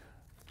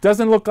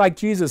 Doesn't look like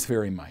Jesus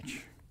very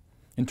much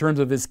in terms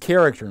of his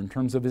character, in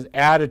terms of his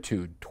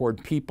attitude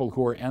toward people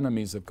who are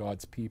enemies of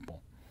God's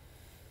people.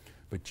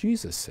 But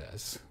Jesus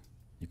says,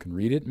 you can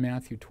read it in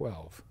Matthew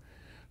 12,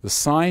 the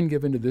sign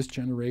given to this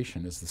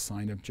generation is the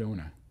sign of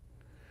Jonah.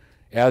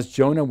 As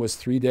Jonah was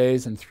 3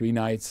 days and 3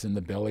 nights in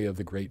the belly of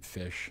the great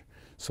fish,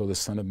 so the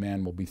Son of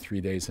Man will be 3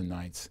 days and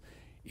nights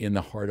in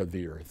the heart of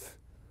the earth.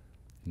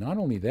 Not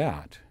only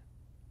that,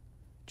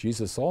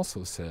 Jesus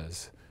also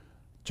says,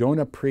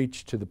 Jonah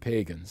preached to the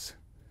pagans,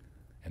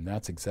 and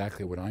that's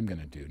exactly what I'm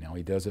going to do. Now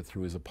he does it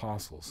through his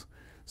apostles.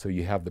 So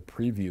you have the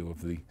preview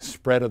of the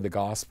spread of the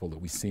gospel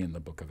that we see in the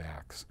book of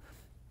Acts.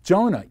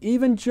 Jonah,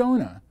 even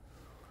Jonah,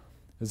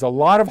 there's a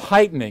lot of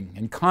heightening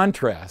and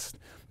contrast,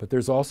 but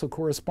there's also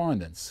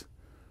correspondence.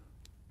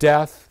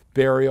 Death,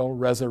 burial,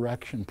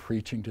 resurrection,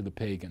 preaching to the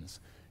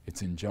pagans.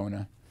 It's in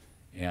Jonah,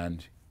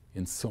 and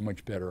in so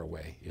much better a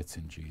way, it's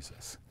in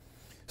Jesus.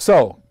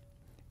 So,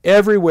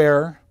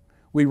 everywhere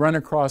we run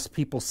across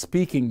people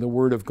speaking the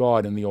Word of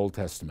God in the Old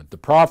Testament, the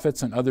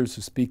prophets and others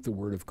who speak the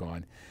Word of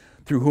God,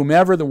 through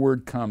whomever the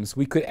Word comes,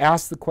 we could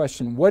ask the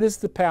question, what is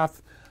the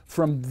path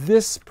from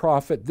this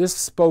prophet, this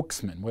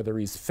spokesman, whether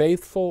he's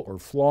faithful or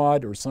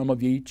flawed or some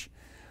of each,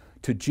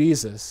 to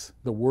Jesus,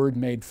 the Word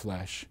made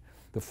flesh,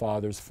 the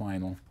Father's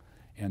final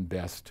and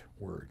best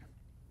Word?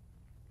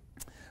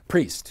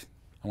 Priest.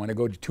 I want to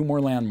go to 2 more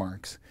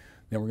landmarks,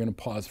 then we're going to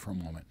pause for a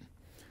moment.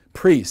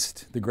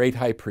 Priest, the great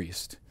high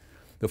priest.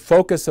 The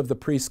focus of the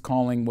priest's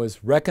calling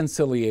was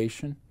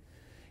reconciliation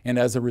and,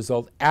 as a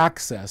result,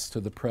 access to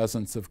the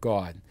presence of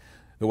God.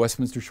 The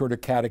Westminster Shorter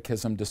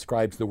Catechism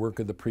describes the work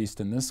of the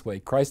priest in this way.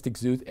 Christ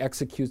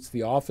executes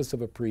the office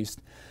of a priest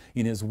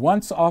in his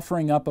once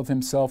offering up of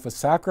himself a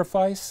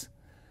sacrifice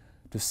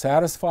to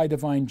satisfy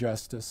divine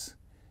justice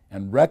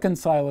and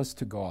reconcile us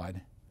to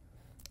God,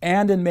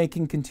 and in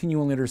making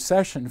continual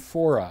intercession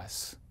for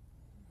us.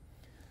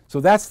 So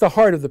that's the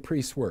heart of the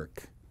priest's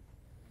work.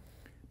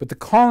 But the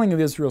calling of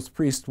Israel's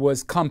priest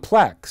was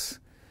complex.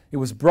 It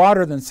was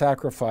broader than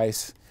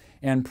sacrifice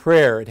and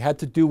prayer. It had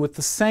to do with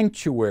the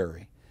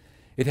sanctuary.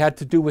 It had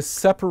to do with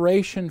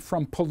separation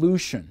from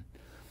pollution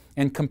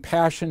and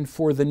compassion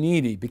for the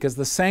needy, because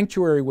the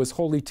sanctuary was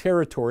holy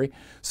territory,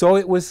 so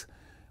it was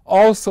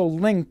also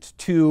linked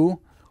to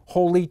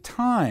holy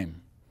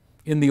time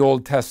in the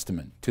Old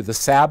Testament, to the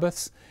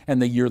Sabbaths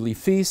and the yearly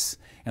feasts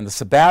and the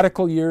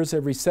sabbatical years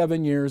every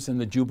 7 years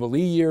and the Jubilee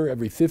year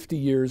every 50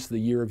 years, the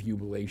year of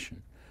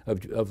jubilation,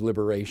 of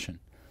liberation.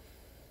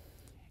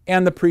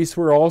 And the priests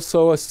were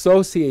also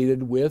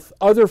associated with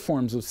other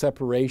forms of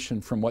separation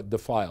from what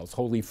defiles.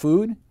 Holy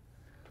food,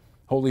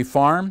 holy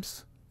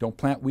farms, don't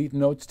plant wheat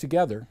and oats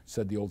together,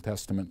 said the Old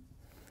Testament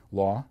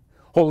law.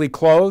 Holy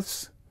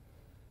clothes,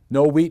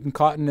 no wheat and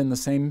cotton in the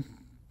same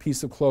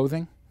piece of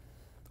clothing.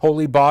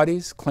 Holy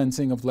bodies,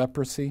 cleansing of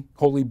leprosy.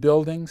 Holy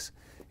buildings,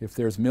 if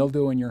there's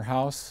mildew in your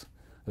house,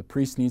 the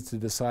priest needs to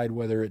decide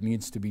whether it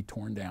needs to be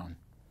torn down.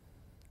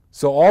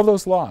 So all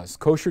those laws,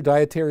 kosher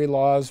dietary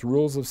laws,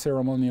 rules of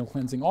ceremonial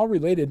cleansing, all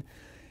related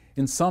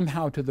in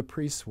somehow to the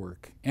priest's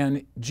work.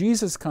 And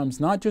Jesus comes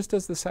not just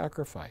as the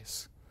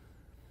sacrifice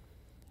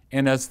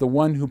and as the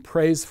one who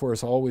prays for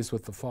us always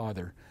with the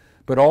Father,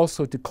 but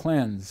also to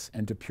cleanse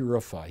and to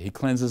purify. He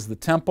cleanses the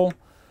temple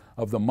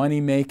of the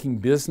money-making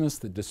business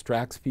that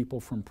distracts people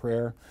from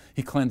prayer.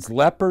 He cleansed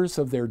lepers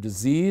of their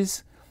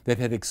disease that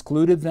had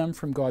excluded them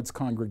from God's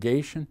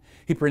congregation.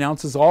 He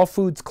pronounces all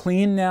foods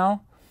clean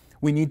now.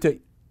 We need to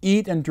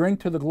eat and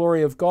drink to the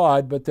glory of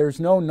God, but there's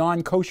no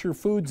non-kosher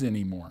foods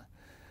anymore,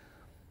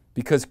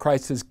 because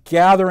Christ is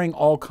gathering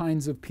all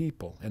kinds of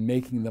people and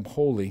making them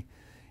holy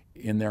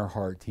in their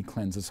heart. He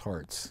cleanses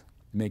hearts,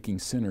 making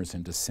sinners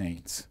into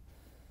saints.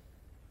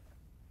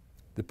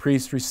 The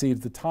priests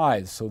received the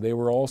tithes, so they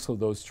were also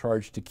those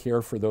charged to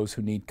care for those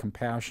who need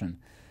compassion,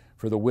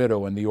 for the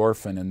widow and the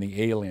orphan and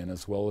the alien,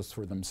 as well as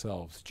for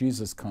themselves.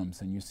 Jesus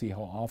comes, and you see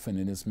how often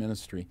in his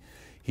ministry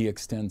he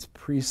extends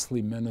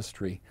priestly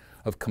ministry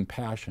of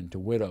compassion to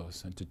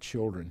widows and to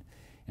children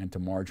and to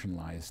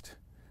marginalized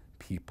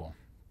people.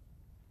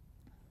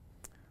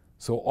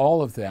 So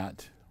all of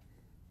that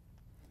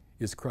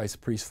is Christ's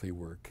priestly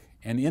work.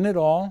 And in it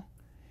all,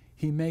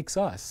 he makes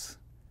us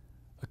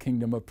a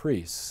kingdom of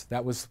priests.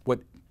 That was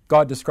what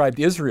God described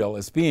Israel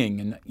as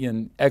being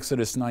in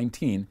Exodus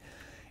 19.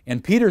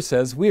 And Peter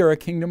says we are a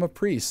kingdom of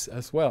priests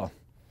as well.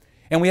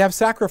 And we have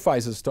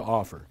sacrifices to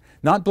offer.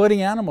 Not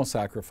bloody animal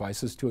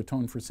sacrifices to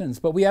atone for sins,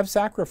 but we have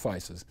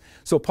sacrifices.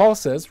 So Paul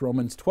says,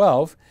 Romans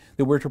 12,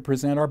 that we're to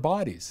present our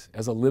bodies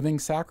as a living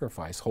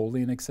sacrifice,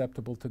 holy and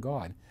acceptable to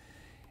God.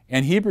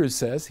 And Hebrews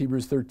says,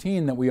 Hebrews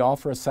 13, that we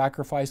offer a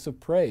sacrifice of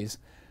praise,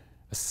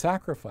 the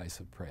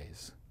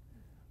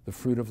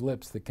fruit of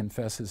lips that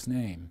confess his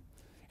name.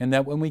 And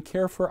that when we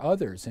care for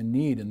others in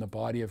need in the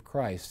body of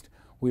Christ,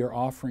 we are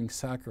offering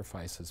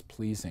sacrifices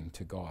pleasing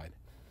to God.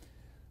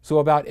 So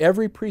about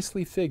every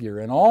priestly figure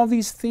and all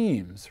these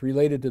themes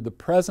related to the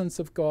presence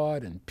of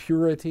God and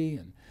purity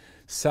and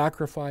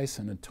sacrifice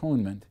and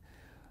atonement,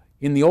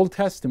 in the Old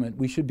Testament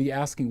we should be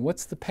asking,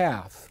 what's the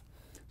path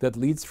that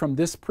leads from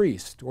this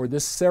priest or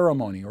this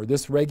ceremony or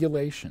this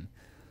regulation,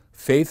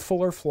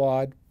 faithful or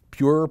flawed,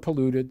 pure or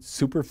polluted,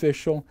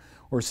 superficial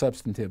or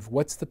substantive?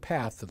 What's the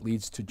path that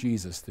leads to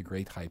Jesus, the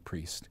great high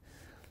priest,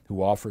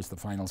 who offers the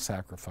final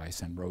sacrifice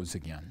and rose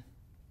again?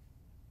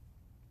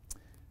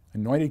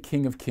 Anointed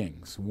King of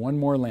Kings, one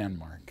more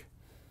landmark.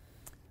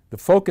 The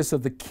focus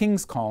of the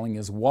king's calling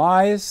is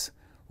wise,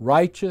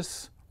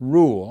 righteous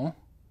rule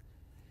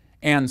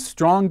and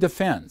strong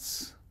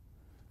defense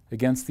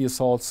against the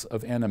assaults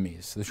of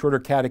enemies. The Shorter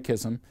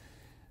Catechism,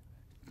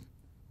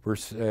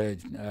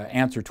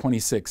 answer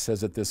 26,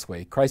 says it this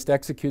way: Christ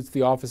executes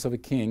the office of a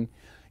king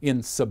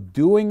in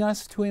subduing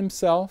us to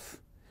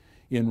himself,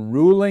 in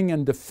ruling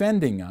and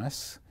defending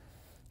us,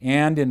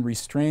 and in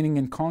restraining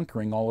and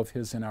conquering all of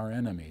his and our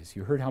enemies.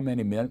 You heard how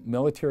many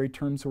military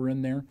terms were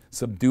in there?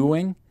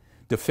 Subduing,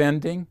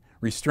 defending,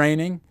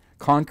 restraining,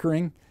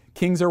 conquering.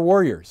 Kings are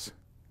warriors.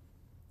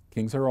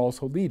 Kings are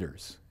also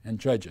leaders and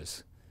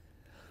judges.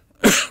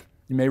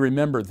 You may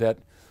remember that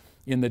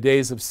in the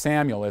days of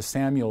Samuel, as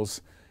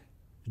Samuel's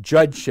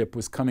judgeship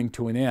was coming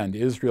to an end,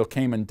 Israel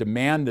came and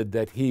demanded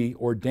that he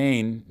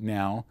ordain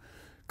now,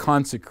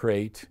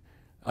 consecrate,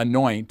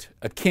 anoint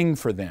a king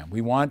for them. We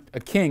want a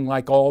king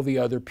like all the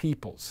other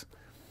peoples.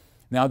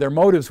 Now their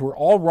motives were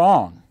all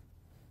wrong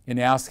in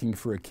asking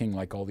for a king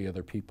like all the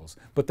other peoples,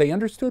 but they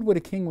understood what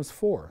a king was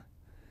for.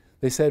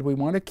 They said, we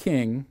want a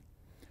king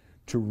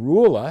to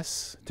rule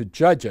us, to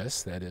judge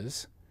us, that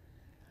is,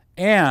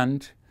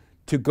 and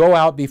to go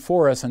out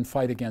before us and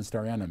fight against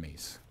our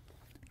enemies.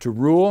 To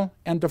rule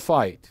and to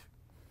fight.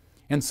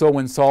 And so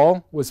when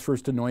Saul was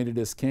first anointed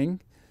as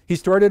king, he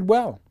started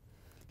well.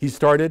 He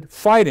started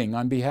fighting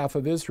on behalf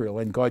of Israel,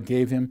 and God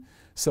gave him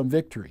some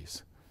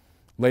victories.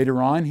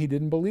 Later on, he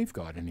didn't believe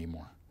God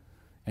anymore.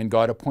 And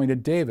God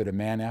appointed David, a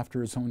man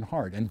after his own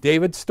heart. And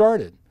David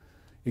started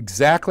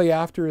exactly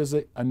after his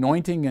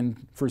anointing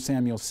in 1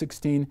 Samuel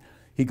 16.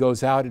 He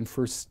goes out in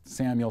 1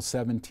 Samuel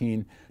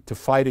 17 to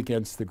fight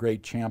against the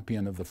great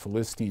champion of the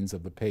Philistines,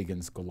 of the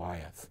pagans,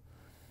 Goliath.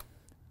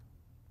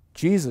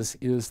 Jesus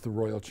is the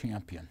royal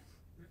champion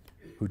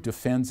who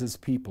defends his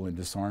people and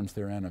disarms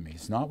their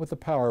enemies, not with the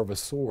power of a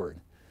sword,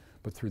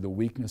 but through the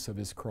weakness of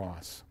his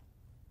cross.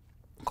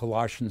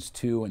 Colossians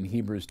 2 and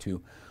Hebrews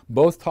 2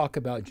 both talk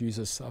about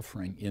Jesus'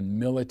 suffering in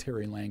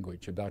military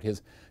language, about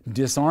his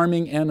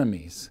disarming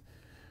enemies,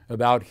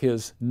 about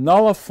his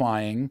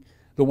nullifying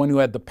the one who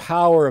had the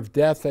power of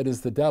death, that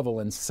is the devil,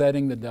 and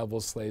setting the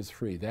devil's slaves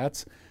free.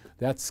 That's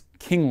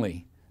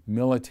kingly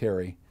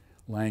military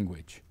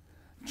language.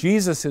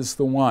 Jesus is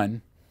the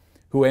one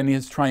who, in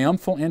his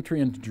triumphal entry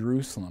into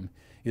Jerusalem,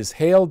 is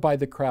hailed by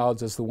the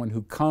crowds as the one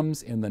who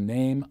comes in the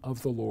name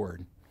of the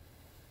Lord.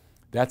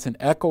 That's an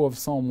echo of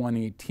Psalm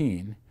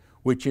 118,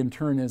 which in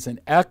turn is an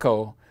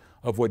echo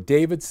of what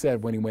David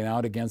said when he went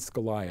out against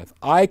Goliath.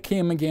 I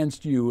came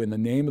against you in the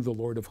name of the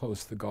Lord of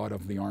hosts, the God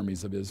of the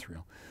armies of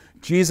Israel.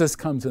 Jesus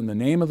comes in the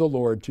name of the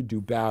Lord to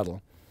do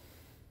battle.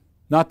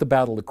 Not the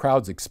battle the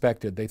crowds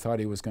expected. They thought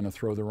he was going to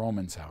throw the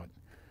Romans out.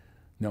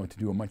 No, to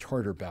do a much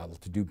harder battle,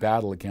 to do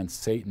battle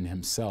against Satan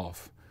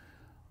himself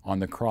on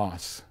the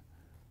cross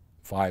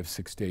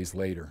 5-6 days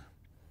later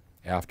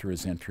after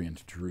his entry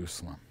into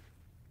Jerusalem.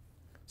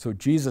 So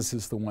Jesus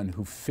is the one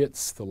who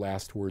fits the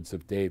last words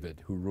of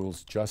David, who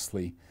rules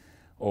justly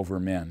over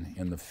men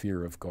in the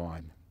fear of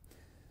God.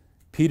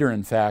 Peter,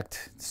 in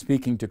fact,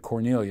 speaking to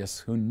Cornelius,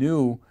 who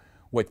knew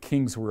what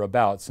kings were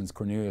about, since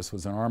Cornelius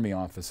was an army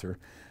officer.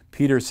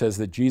 Peter says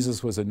that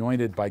Jesus was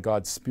anointed by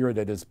God's Spirit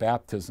at his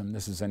baptism,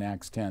 this is in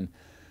Acts 10,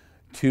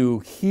 to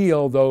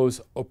heal those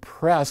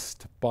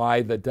oppressed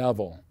by the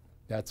devil.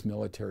 That's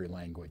military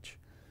language.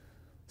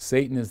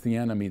 Satan is the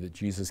enemy that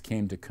Jesus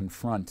came to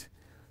confront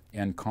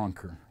and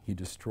conquer. He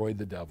destroyed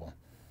the devil.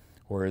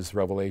 Or as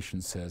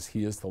Revelation says,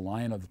 he is the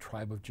Lion of the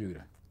tribe of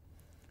Judah,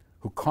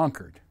 who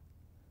conquered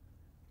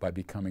by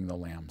becoming the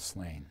Lamb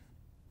slain.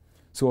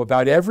 So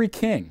about every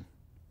king,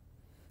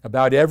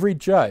 about every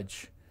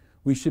judge,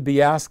 we should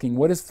be asking,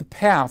 what is the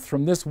path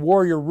from this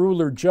warrior,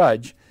 ruler,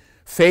 judge,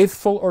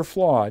 faithful or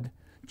flawed,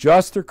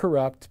 just or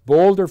corrupt,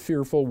 bold or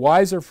fearful,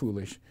 wise or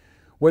foolish?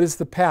 What is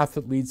the path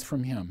that leads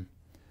from him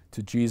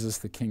to Jesus,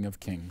 the King of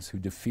Kings, who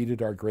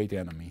defeated our great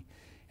enemy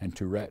and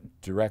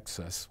directs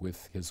us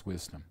with his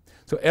wisdom?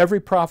 So every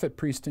prophet,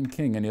 priest, and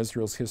king in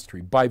Israel's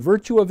history, by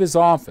virtue of his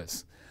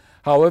office,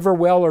 however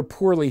well or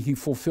poorly he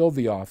fulfilled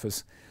the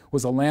office,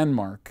 was a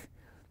landmark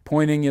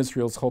pointing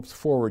Israel's hopes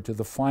forward to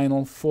the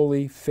final,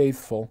 fully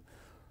faithful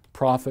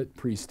prophet,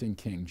 priest, and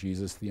king,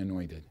 Jesus the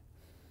Anointed.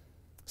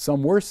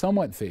 Some were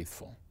somewhat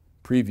faithful,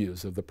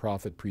 previews of the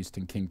prophet, priest,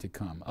 and king to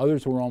come.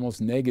 Others were almost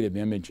negative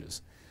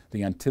images,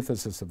 the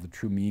antithesis of the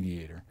true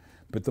mediator.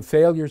 But the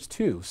failures,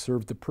 too,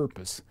 served the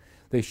purpose.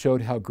 They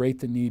showed how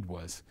great the need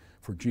was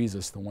for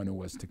Jesus, the one who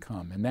was to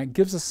come. And that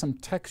gives us some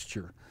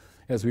texture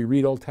as we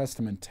read Old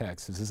Testament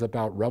texts. Is this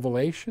about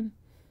revelation,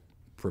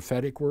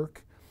 prophetic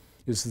work?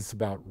 Is this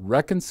about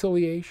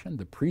reconciliation,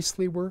 the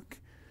priestly work?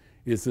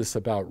 Is this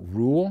about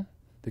rule,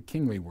 the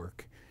kingly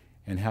work,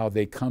 and how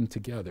they come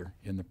together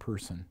in the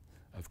person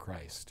of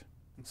Christ?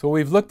 So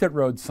we've looked at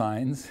road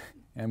signs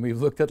and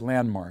we've looked at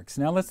landmarks.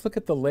 Now let's look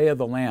at the lay of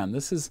the land.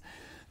 This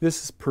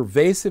is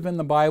pervasive in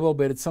the Bible,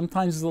 but it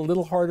sometimes is a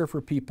little harder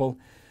for people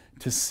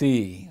to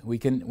see. We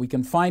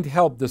can find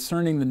help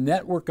discerning the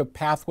network of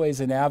pathways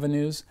and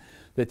avenues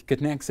that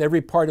connects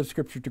every part of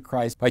Scripture to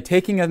Christ by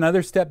taking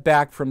another step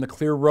back from the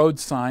clear road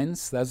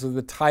signs, those are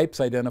the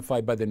types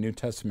identified by the New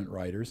Testament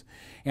writers,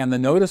 and the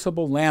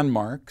noticeable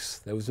landmarks,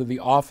 those are the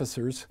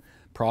officers,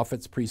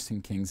 prophets, priests,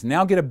 and kings.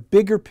 Now get a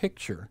bigger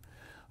picture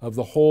of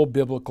the whole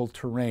biblical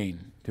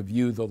terrain to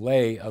view the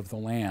lay of the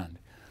land.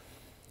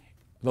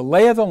 The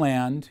lay of the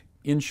land,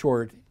 in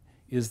short,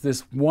 is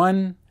this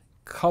one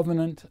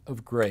covenant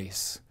of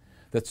grace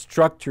that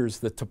structures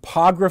the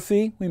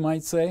topography, we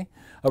might say,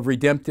 of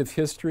redemptive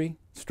history,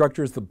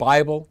 structures the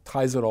Bible,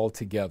 ties it all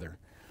together.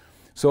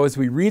 So as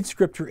we read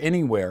Scripture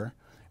anywhere,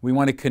 we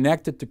want to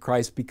connect it to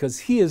Christ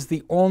because he is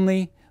the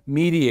only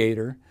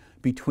mediator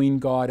between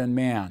God and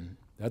man.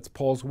 That's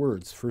Paul's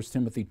words, 1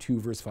 Timothy 2,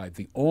 verse 5,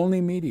 the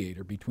only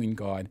mediator between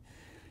God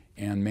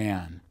and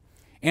man.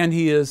 And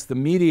he is the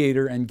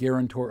mediator and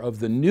guarantor of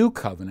the new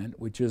covenant,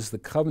 which is the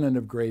covenant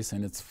of grace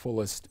in its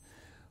fullest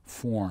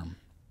form.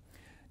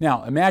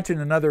 Now, imagine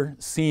another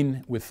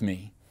scene with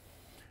me.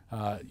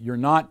 You're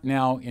not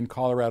now in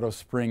Colorado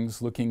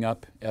Springs looking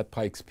up at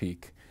Pikes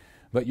Peak,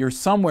 but you're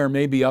somewhere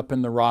maybe up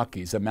in the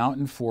Rockies, a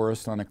mountain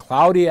forest on a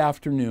cloudy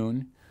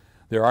afternoon.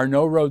 There are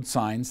no road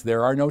signs,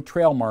 there are no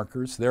trail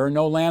markers, there are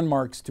no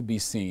landmarks to be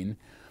seen.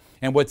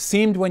 And what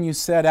seemed when you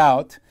set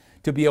out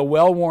to be a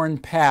well-worn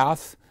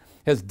path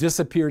has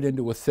disappeared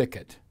into a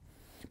thicket.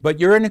 But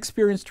you're an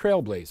experienced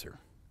trailblazer,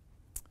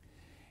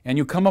 and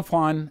you come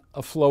upon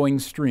a flowing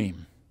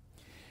stream.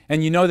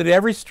 And you know that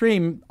every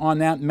stream on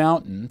that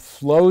mountain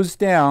flows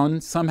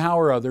down somehow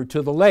or other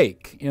to the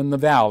lake in the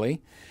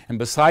valley, and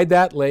beside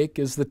that lake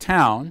is the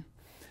town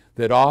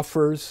that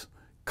offers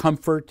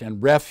comfort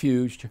and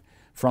refuge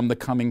from the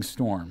coming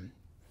storm.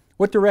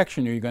 What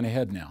direction are you going to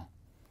head now?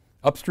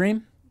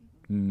 Upstream?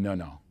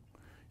 No.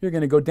 You're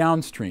going to go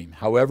downstream,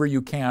 however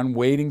you can,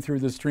 wading through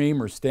the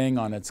stream or staying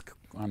on its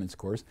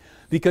course,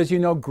 because you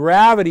know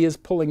gravity is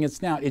pulling it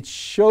down. It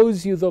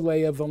shows you the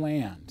lay of the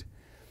land.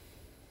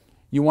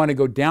 You want to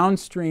go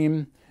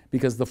downstream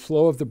because the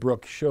flow of the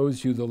brook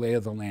shows you the lay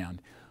of the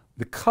land.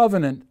 The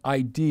covenant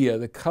idea,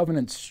 the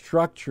covenant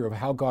structure of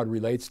how God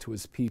relates to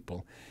his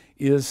people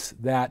is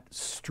that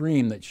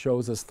stream that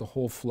shows us the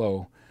whole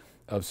flow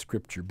of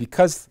Scripture.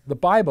 Because the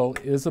Bible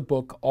is a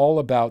book all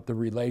about the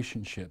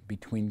relationship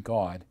between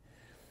God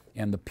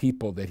and the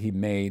people that he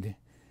made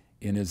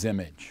in his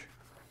image.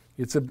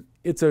 It's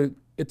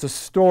a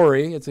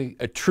story, it's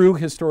a true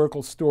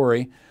historical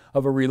story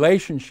of a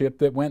relationship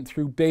that went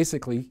through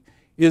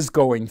is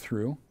going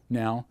through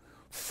now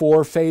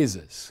 4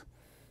 phases.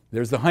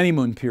 There's the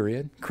honeymoon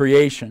period,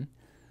 creation,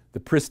 the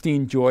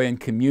pristine joy and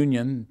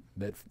communion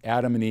that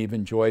Adam and Eve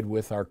enjoyed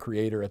with our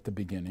Creator at the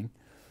beginning.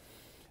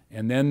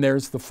 And then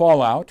there's the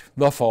fallout,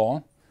 the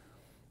fall,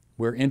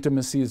 where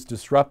intimacy is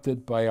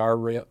disrupted by our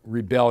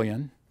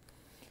rebellion.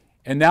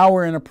 And now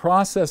we're in a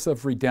process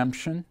of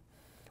redemption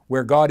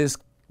where God is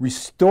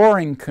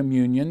restoring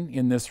communion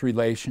in this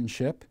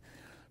relationship,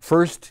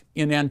 first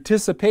in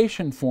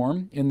anticipation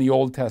form in the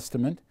Old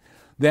Testament,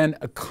 then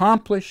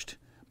accomplished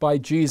by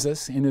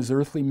Jesus in his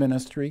earthly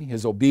ministry,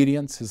 his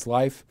obedience, his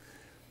life,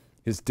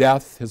 his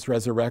death, his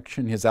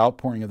resurrection, his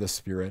outpouring of the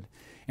Spirit,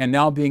 and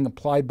now being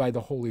applied by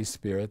the Holy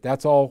Spirit.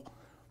 That's all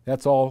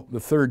That's all the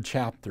third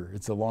chapter.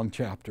 It's a long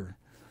chapter.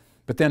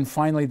 But then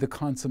finally the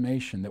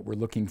consummation that we're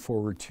looking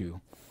forward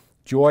to.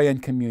 Joy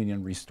and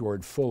communion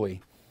restored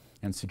fully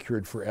and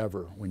secured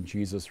forever when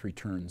Jesus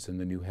returns in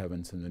the new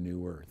heavens and the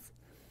new earth.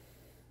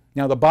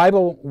 Now the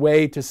Bible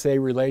way to say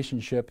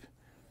relationship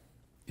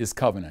is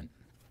covenant.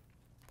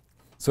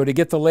 So to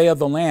get the lay of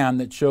the land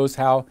that shows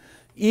how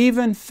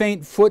even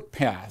faint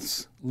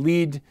footpaths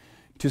lead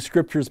to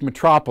Scripture's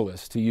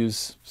metropolis, to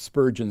use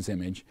Spurgeon's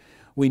image,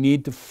 we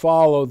need to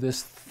follow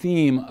this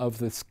theme of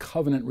this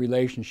covenant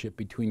relationship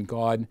between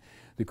God,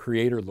 the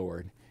Creator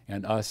Lord,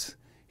 and us,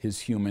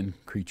 His human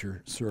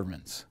creature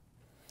servants.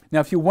 Now,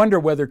 if you wonder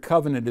whether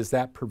covenant is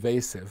that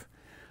pervasive,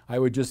 I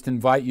would just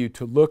invite you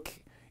to look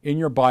in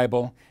your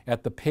Bible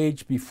at the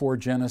page before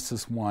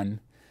Genesis 1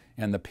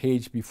 and the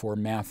page before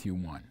Matthew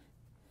 1.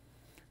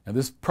 Now,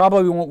 this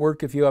probably won't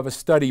work if you have a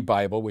study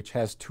Bible, which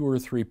has 2 or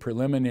 3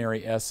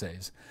 preliminary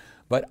essays.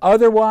 But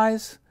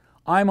otherwise,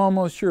 I'm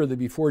almost sure that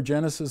before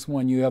Genesis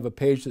 1, you have a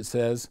page that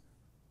says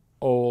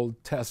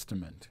Old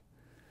Testament.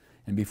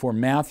 And before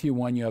Matthew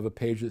 1, you have a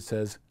page that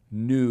says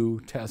New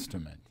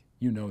Testament.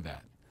 You know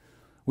that.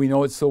 We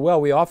know it so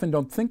well, we often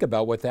don't think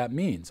about what that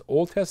means.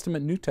 Old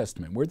Testament, New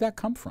Testament. Where'd that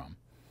come from?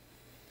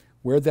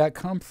 Where'd that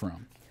come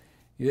from?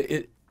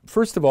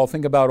 First of all,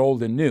 think about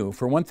old and new.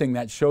 For one thing,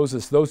 that shows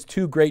us those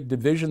 2 great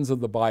divisions of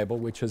the Bible,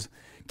 which has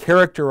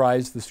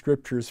characterized the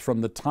Scriptures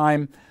from the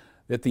time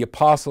that the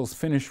apostles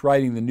finished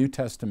writing the New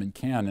Testament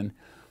canon.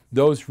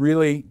 Those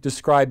really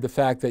describe the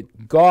fact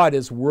that God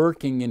is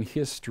working in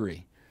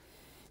history,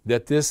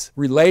 that this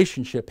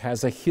relationship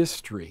has a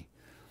history,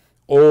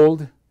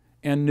 old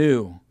and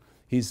new.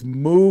 He's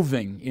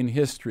moving in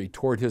history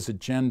toward His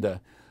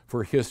agenda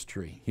for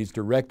history. He's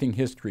directing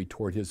history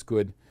toward His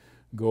good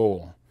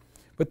goal.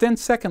 But then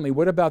secondly,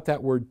 what about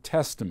that word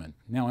testament?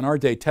 Now in our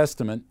day,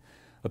 testament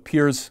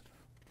appears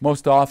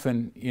most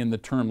often in the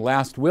term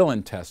last will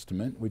and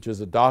testament, which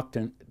is a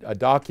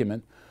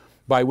document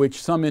by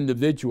which some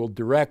individual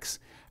directs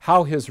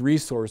how his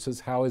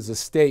resources, how his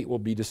estate will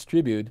be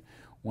distributed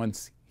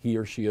once he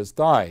or she has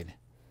died.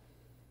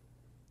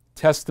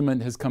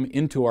 Testament has come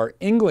into our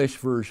English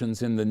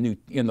versions in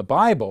the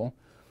Bible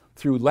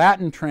through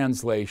Latin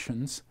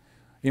translations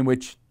in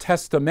which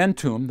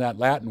testamentum, that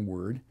Latin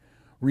word,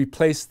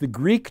 replaced the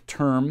Greek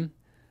term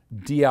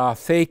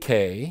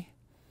diatheke,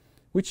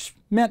 which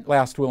meant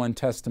last will and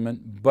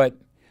testament, but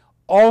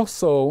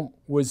also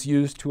was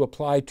used to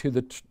apply to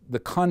the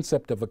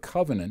concept of a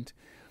covenant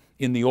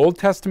in the Old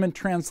Testament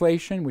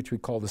translation, which we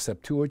call the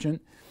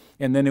Septuagint,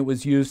 and then it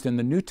was used in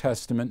the New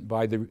Testament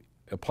by the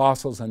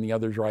apostles and the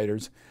other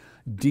writers,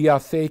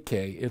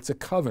 diatheke. It's a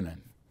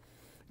covenant.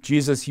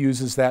 Jesus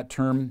uses that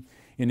term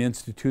in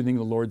instituting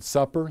the Lord's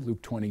Supper,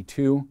 Luke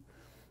 22.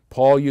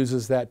 Paul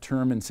uses that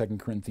term in 2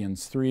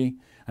 Corinthians 3.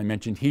 I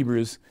mentioned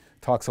Hebrews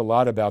talks a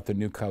lot about the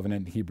new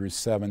covenant, Hebrews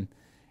 7,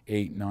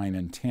 8, 9,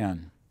 and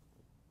 10.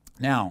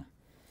 Now,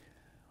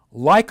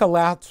 like a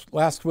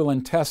last will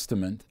and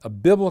testament, a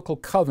biblical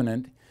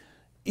covenant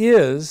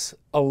is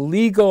a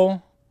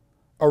legal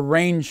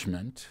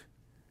arrangement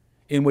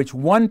in which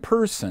one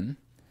person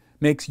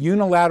makes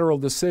unilateral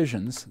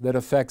decisions that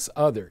affects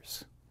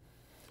others.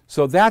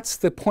 So that's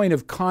the point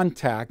of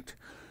contact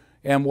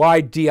and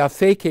why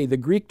diatheke, the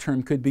Greek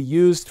term, could be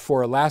used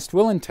for a last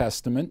will and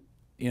testament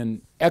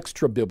in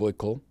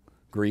extra-biblical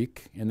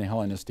Greek in the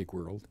Hellenistic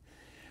world,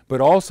 but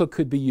also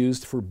could be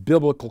used for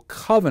biblical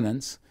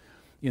covenants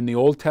in the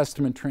Old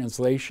Testament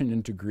translation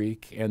into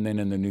Greek and then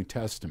in the New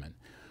Testament.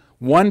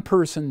 One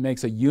person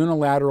makes a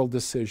unilateral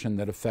decision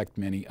that affects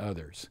many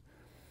others.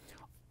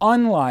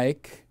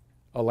 Unlike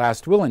a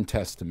last will and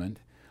testament,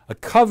 a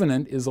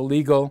covenant is a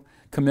legal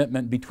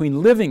commitment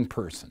between living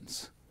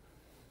persons.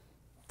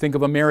 Think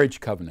of a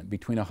marriage covenant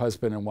between a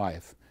husband and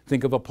wife.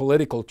 Think of a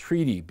political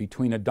treaty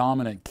between a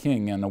dominant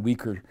king and a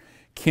weaker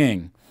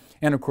king.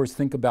 And of course,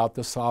 think about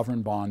the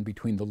sovereign bond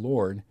between the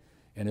Lord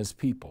and His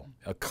people.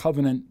 A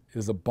covenant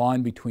is a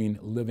bond between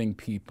living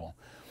people.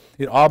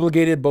 It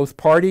obligated both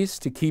parties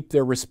to keep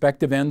their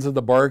respective ends of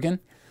the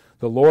bargain.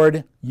 The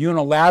Lord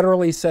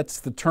unilaterally sets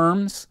the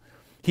terms.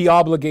 He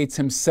obligates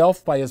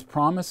Himself by His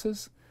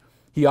promises.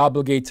 He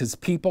obligates His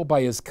people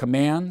by His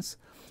commands.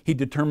 He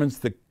determines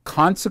the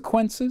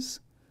consequences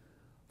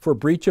for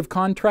breach of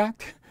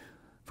contract,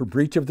 for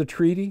breach of the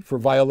treaty, for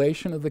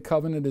violation of the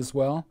covenant as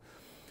well.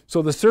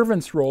 So the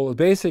servant's role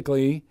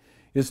basically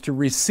is to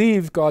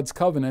receive God's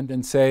covenant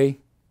and say,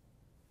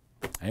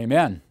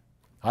 Amen,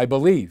 I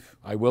believe,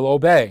 I will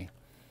obey.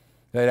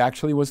 That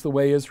actually was the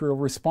way Israel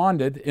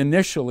responded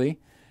initially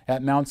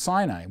at Mount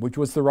Sinai, which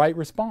was the right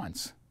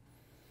response.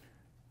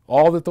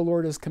 All that the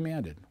Lord has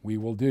commanded, we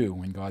will do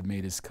when God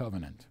made His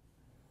covenant.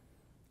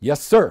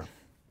 Yes, sir.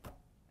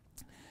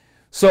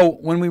 So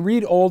when we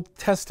read Old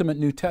Testament,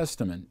 New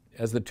Testament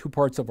as the 2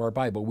 parts of our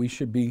Bible, we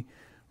should be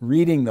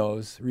reading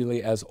those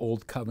really as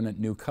Old Covenant,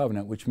 New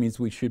Covenant, which means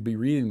we should be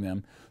reading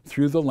them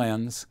through the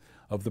lens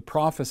of the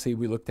prophecy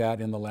we looked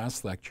at in the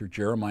last lecture,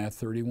 Jeremiah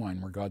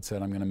 31, where God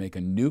said, I'm going to make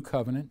a new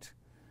covenant,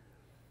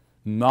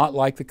 not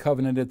like the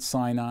covenant at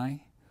Sinai,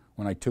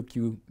 when I took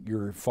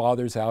your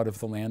fathers out of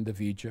the land of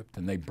Egypt,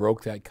 and they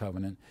broke that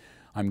covenant.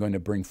 I'm going to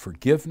bring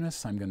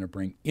forgiveness. I'm going to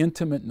bring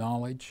intimate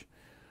knowledge.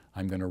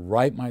 I'm going to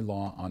write my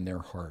law on their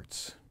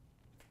hearts.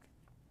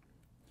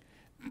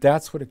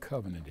 That's what a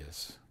covenant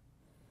is.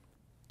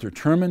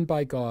 Determined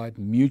by God,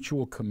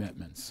 mutual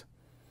commitments.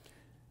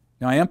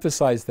 Now, I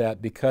emphasize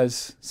that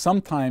because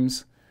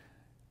sometimes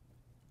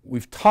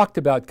we've talked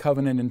about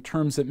covenant in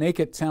terms that make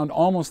it sound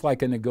almost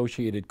like a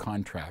negotiated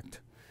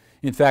contract.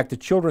 In fact, the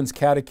children's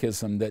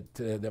catechism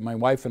that my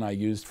wife and I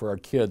used for our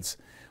kids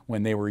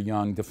when they were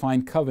young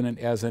defined covenant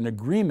as an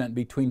agreement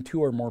between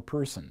two or more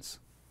persons.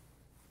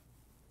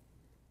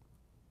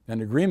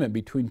 An agreement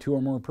between two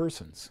or more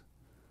persons.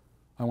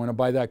 I want to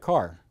buy that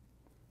car.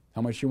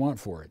 How much do you want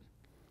for it?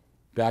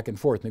 Back and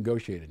forth,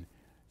 negotiated.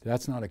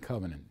 That's not a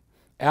covenant.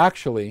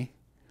 Actually,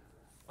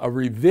 a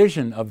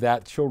revision of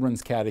that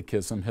children's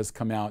catechism has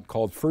come out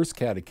called First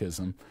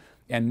Catechism,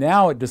 and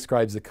now it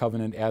describes the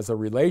covenant as a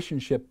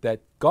relationship that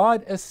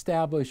God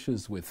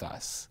establishes with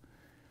us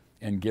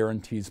and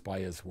guarantees by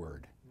His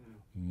Word.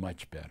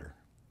 Much better.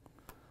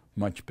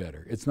 Much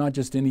better. It's not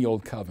just any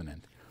old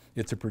covenant.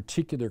 It's a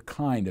particular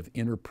kind of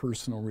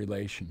interpersonal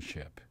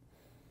relationship.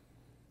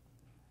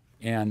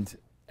 And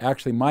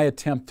actually, my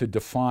attempt to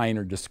define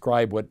or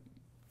describe what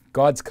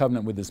God's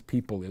covenant with His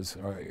people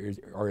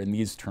are in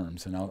these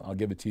terms, and I'll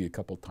give it to you a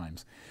couple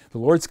times. The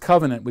Lord's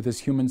covenant with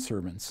His human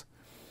servants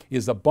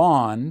is a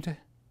bond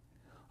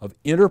of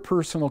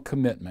interpersonal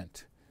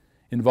commitment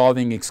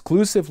involving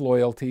exclusive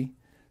loyalty,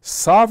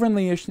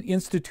 sovereignly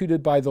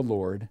instituted by the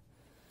Lord,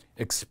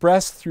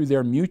 expressed through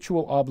their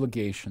mutual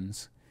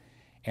obligations,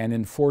 and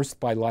enforced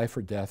by life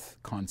or death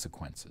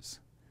consequences.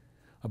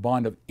 A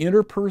bond of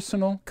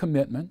interpersonal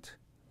commitment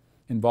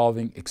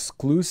involving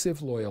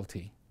exclusive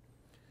loyalty,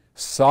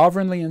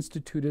 sovereignly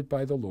instituted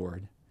by the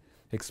Lord,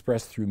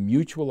 expressed through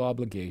mutual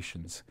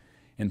obligations,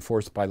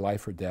 enforced by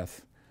life or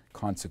death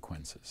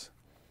consequences.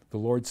 The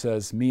Lord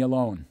says, me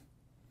alone.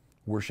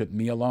 Worship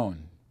me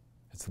alone.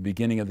 It's the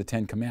beginning of the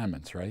Ten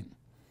Commandments, right?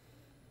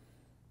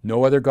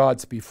 No other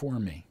gods before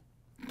me.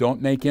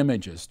 Don't make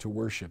images to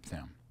worship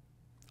them.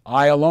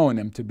 I alone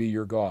am to be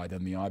your God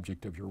and the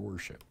object of your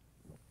worship.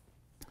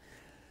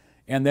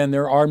 And then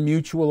there are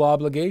mutual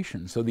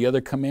obligations. So the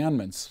other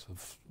commandments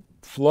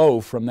flow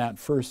from that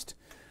first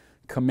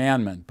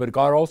commandment. But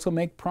God also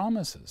makes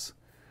promises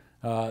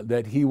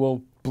that He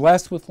will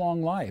bless with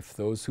long life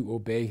those who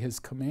obey His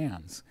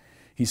commands.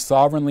 He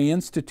sovereignly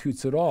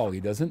institutes it all. He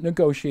doesn't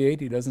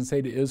negotiate. He doesn't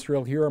say to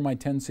Israel, here are my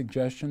 10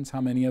 suggestions. How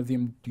many of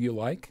them do you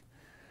like?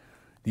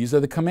 These are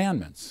the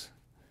commandments.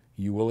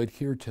 You will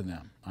adhere to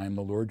them. I am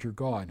the Lord your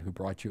God who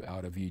brought you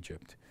out of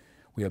Egypt.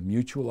 We have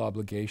mutual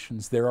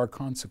obligations. There are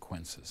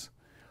consequences.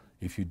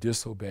 If you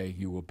disobey,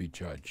 you will be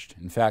judged.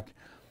 In fact,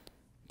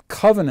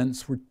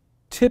 covenants were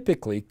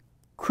typically,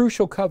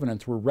 crucial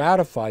covenants were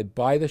ratified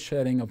by the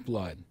shedding of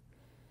blood.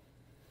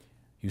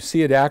 You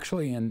see it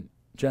actually in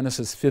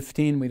Genesis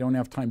 15. We don't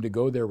have time to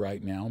go there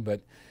right now,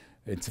 but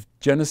it's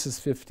Genesis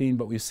 15,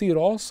 but we see it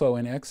also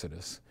in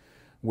Exodus,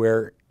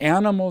 where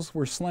animals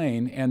were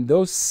slain, and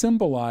those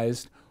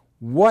symbolized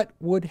what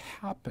would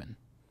happen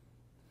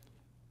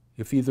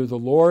if either the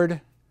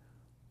Lord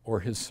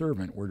or His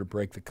servant were to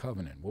break the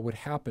covenant. What would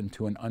happen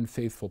to an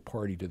unfaithful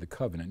party to the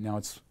covenant?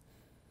 Now,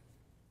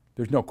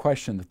 there's no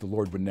question that the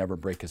Lord would never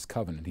break His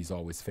covenant. He's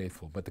always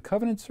faithful. But the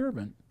covenant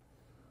servant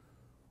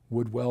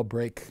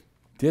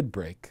did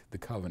break the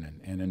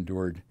covenant and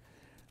endured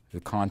the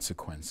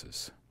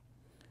consequences.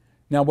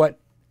 Now, what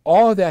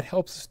all of that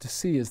helps us to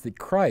see is that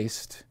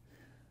Christ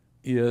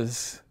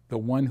is the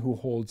one who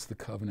holds the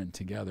covenant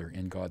together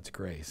in God's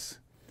grace.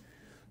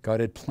 God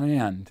had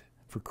planned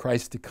for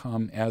Christ to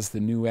come as the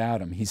new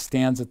Adam. He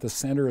stands at the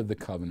center of the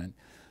covenant.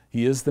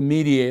 He is the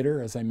mediator,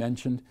 as I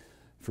mentioned,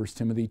 1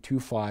 Timothy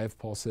 2:5,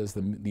 Paul says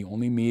the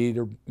only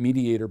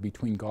mediator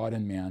between God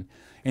and man.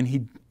 And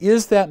He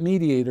is that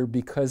mediator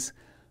because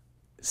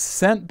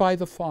sent by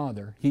the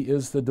Father, He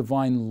is the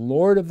divine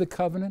Lord of the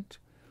covenant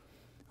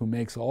who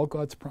makes all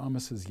God's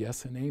promises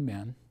yes and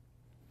amen.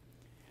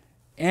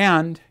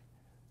 And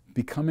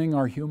becoming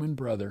our human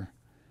brother,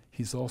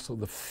 He's also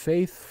the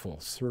faithful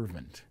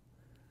servant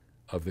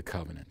of the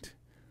covenant.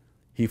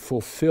 He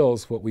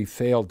fulfills what we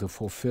failed to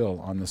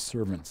fulfill on the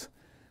servant's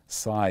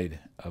side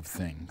of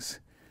things.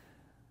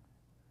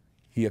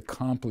 He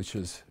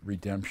accomplishes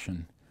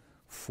redemption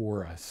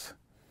for us.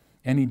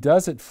 And He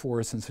does it for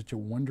us in such a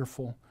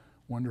wonderful,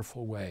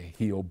 wonderful way.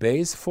 He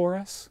obeys for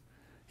us.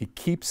 He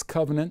keeps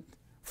covenant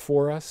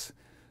for us.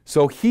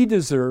 So He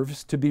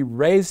deserves to be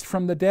raised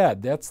from the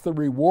dead. That's the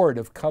reward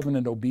of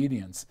covenant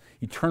obedience,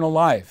 eternal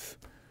life.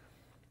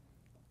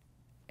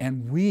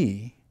 And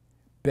we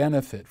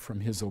benefit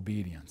from His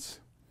obedience.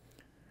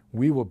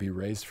 We will be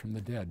raised from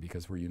the dead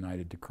because we're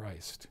united to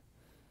Christ.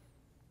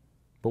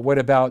 But what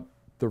about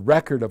the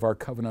record of our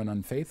covenant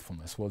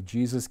unfaithfulness? Well,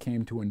 Jesus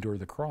came to endure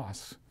the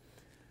cross.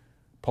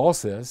 Paul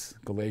says,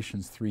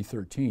 Galatians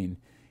 3:13,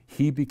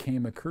 He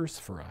became a curse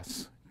for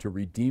us to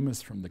redeem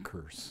us from the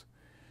curse.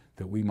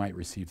 that we might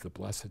receive the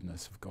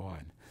blessedness of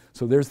God.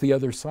 So there's the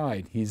other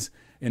side. He's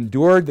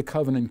endured the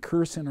covenant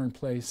curse in our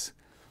place.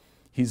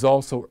 He's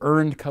also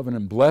earned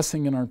covenant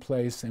blessing in our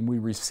place, and we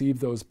receive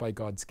those by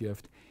God's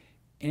gift.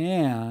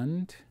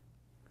 And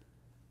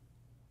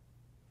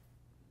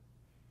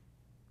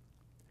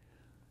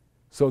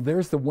so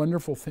there's the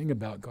wonderful thing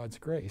about God's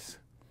grace.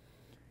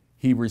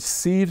 He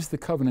receives the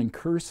covenant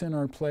curse in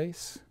our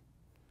place,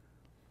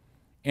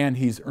 and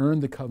He's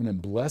earned the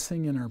covenant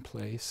blessing in our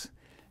place,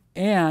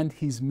 and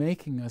He's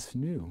making us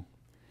new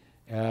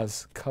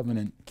as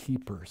covenant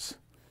keepers.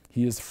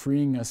 He is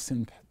freeing us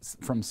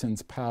from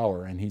sin's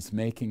power, and He's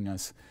making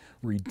us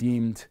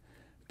redeemed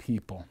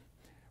people.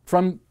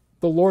 From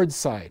the Lord's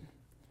side,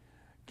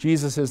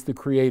 Jesus is the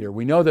creator.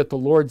 We know that the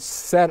Lord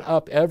set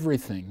up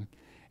everything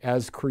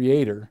as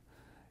creator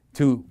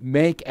to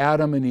make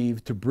Adam and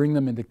Eve, to bring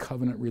them into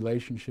covenant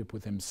relationship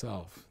with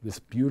Himself, this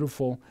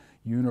beautiful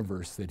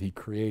universe that He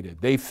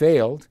created. They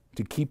failed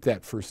to keep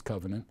that first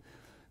covenant.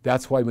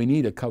 That's why we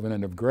need a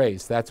covenant of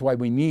grace. That's why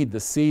we need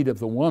the seed of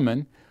the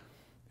woman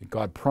that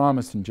God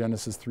promised in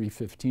Genesis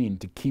 3:15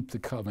 to keep the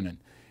covenant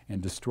and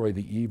destroy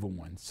the evil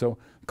one. So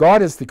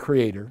God is the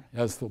creator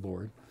as the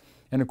Lord.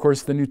 And of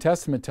course the New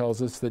Testament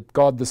tells us that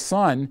God the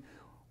Son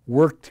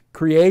worked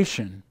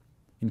creation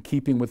in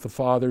keeping with the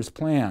Father's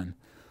plan.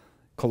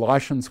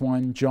 Colossians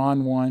 1,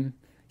 John 1,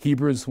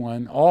 Hebrews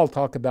 1, all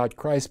talk about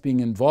Christ being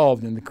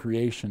involved in the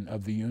creation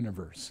of the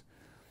universe.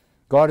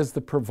 God is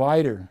the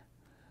provider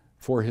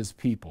for His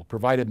people,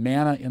 provided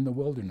manna in the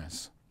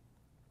wilderness.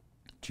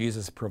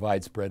 Jesus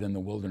provides bread in the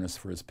wilderness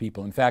for His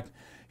people. In fact,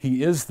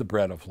 He is the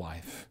bread of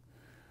life,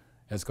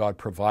 as God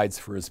provides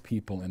for His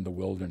people in the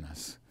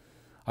wilderness.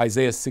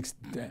 Isaiah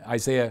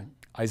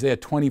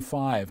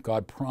 25,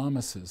 God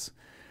promises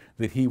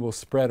that He will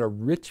spread a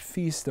rich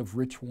feast of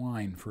rich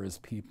wine for His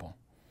people.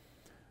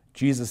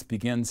 Jesus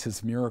begins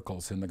His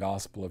miracles in the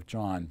Gospel of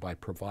John by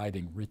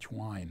providing rich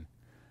wine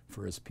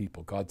for His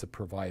people. God's a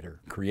provider,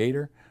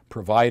 creator,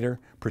 provider,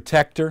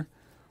 protector.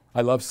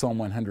 I love Psalm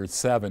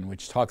 107,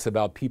 which talks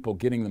about people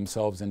getting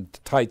themselves in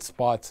tight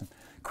spots and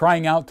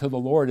crying out to the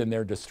Lord in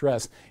their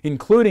distress,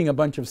 including a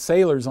bunch of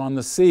sailors on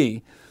the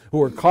sea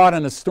who are caught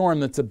in a storm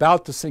that's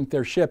about to sink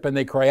their ship, and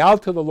they cry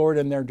out to the Lord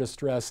in their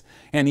distress,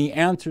 and He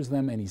answers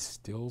them and He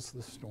stills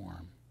the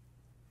storm.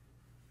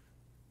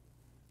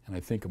 And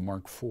I think of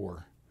Mark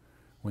 4,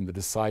 when the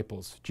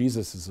disciples,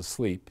 Jesus is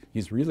asleep.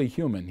 He's really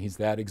human. He's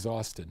that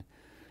exhausted.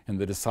 And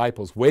the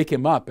disciples wake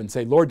Him up and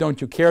say, Lord,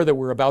 don't you care that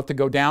we're about to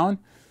go down?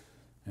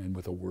 And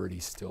with a word, He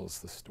stills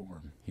the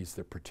storm. He's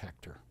the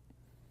protector.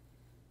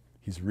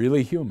 He's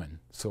really human,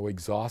 so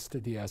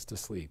exhausted He has to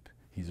sleep.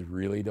 He's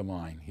really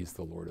divine. He's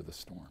the Lord of the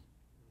storm.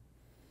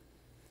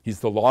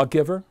 He's the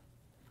lawgiver.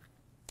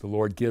 The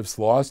Lord gives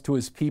laws to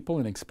His people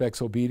and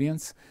expects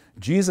obedience.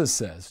 Jesus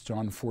says,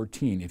 John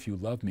 14, if you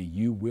love me,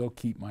 you will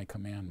keep my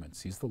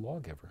commandments. He's the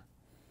lawgiver.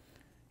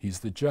 He's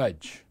the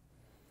judge.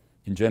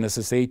 In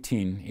Genesis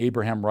 18,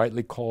 Abraham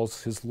rightly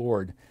calls his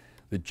Lord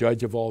the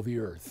judge of all the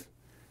earth.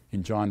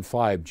 In John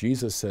 5,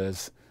 Jesus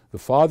says, the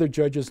Father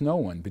judges no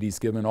one, but He's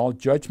given all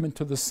judgment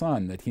to the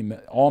Son, that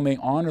all may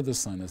honor the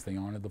Son as they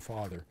honor the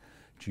Father.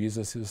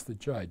 Jesus is the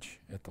judge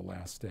at the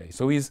last day.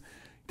 So He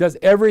does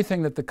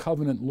everything that the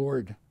covenant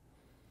Lord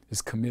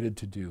is committed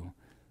to do.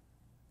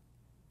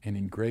 And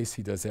in grace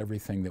He does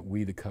everything that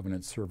we, the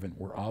covenant servant,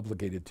 were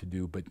obligated to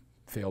do but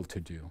failed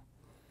to do.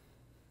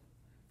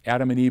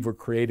 Adam and Eve were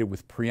created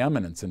with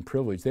preeminence and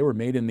privilege. They were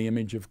made in the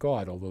image of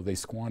God, although they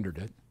squandered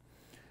it.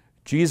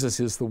 Jesus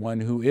is the one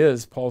who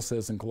is, Paul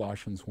says in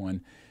Colossians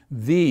 1,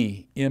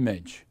 the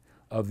image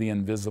of the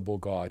invisible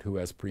God who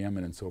has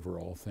preeminence over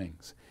all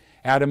things.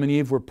 Adam and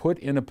Eve were put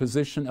in a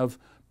position of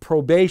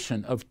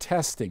probation, of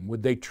testing.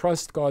 Would they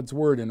trust God's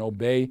word and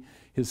obey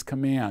His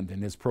command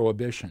and His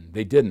prohibition?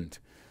 They didn't.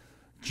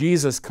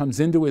 Jesus comes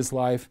into his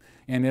life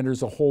and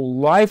enters a whole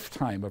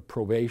lifetime of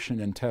probation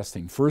and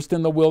testing. First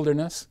in the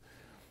wilderness,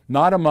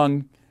 not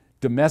among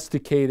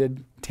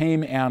domesticated,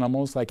 tame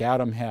animals like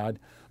Adam had,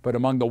 but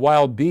among the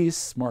wild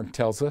beasts, Mark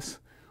tells us,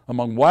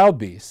 among wild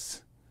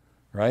beasts,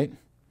 right?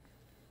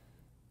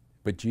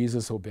 But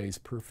Jesus obeys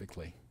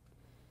perfectly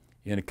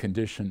in a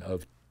condition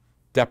of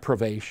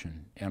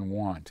deprivation and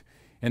want.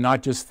 And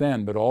not just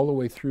then, but all the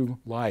way through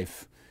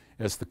life,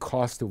 as the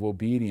cost of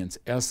obedience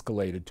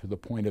escalated to the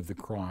point of the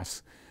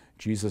cross,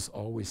 Jesus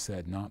always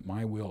said, not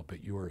my will,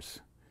 but yours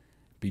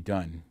be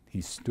done.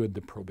 He stood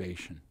the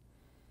probation.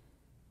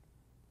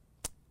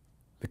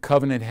 The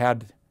covenant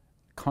had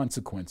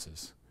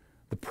consequences.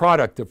 The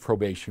product of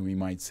probation, we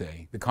might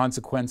say. The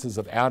consequences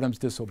of Adam's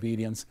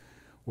disobedience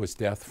was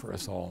death for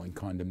us all and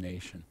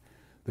condemnation.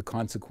 The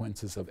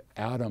consequences of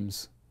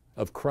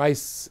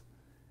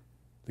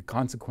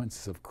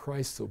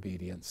Christ's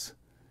obedience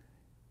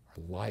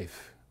are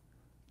life,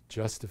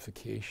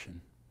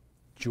 justification,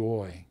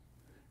 joy,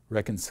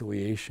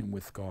 reconciliation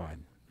with God,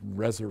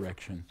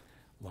 resurrection,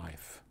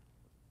 life.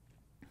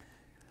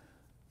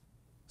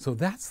 So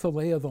that's the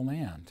lay of the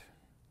land.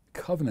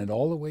 Covenant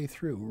all the way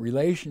through,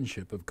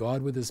 relationship of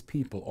God with His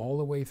people all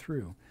the way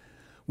through.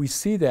 We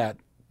see that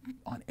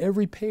on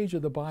every page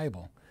of the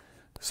Bible.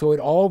 So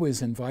it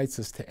always invites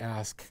us to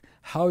ask,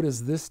 how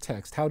does this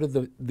text, how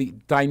do the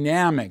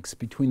dynamics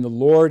between the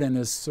Lord and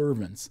his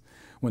servants,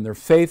 when they're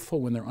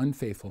faithful, when they're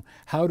unfaithful,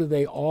 how do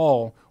they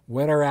all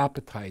whet our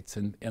appetites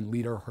and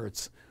lead our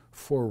hearts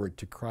forward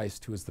to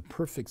Christ, who is the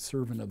perfect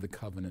servant of the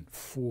covenant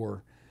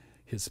for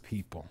his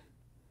people?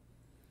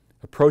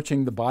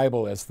 Approaching the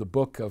Bible as the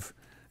book of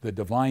the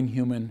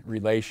divine-human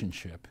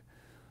relationship,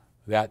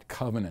 that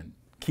covenant,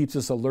 keeps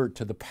us alert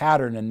to the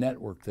pattern and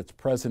network that's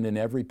present in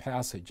every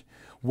passage,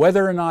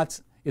 whether or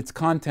not its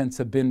contents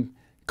have been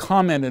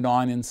commented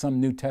on in some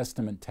New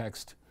Testament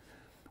text,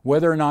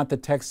 whether or not the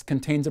text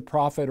contains a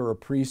prophet or a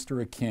priest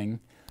or a king,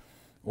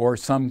 or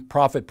some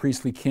prophet,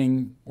 priestly,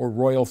 king, or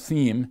royal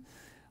theme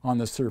on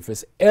the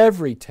surface.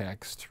 Every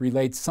text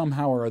relates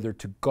somehow or other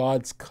to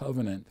God's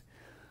covenant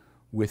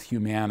with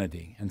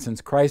humanity. And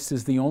since Christ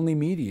is the only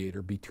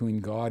mediator between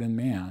God and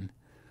man,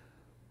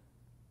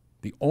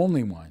 the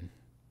only one,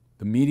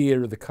 the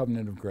mediator of the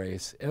covenant of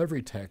grace,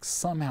 every text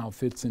somehow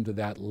fits into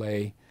that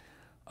lay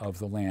of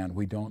the land.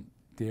 We don't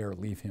dare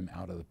leave him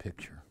out of the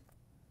picture.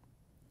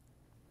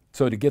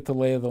 So to get the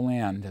lay of the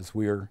land, as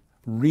we're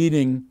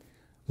reading,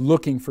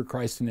 looking for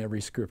Christ in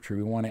every scripture,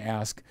 we want to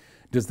ask,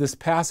 does this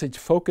passage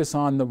focus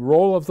on the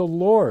role of the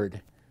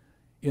Lord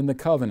in the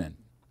covenant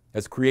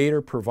as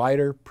creator,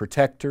 provider,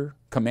 protector,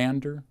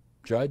 commander,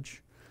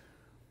 judge?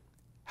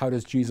 How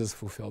does Jesus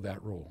fulfill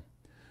that role?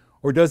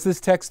 Or does this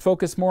text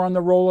focus more on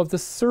the role of the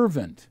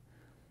servant?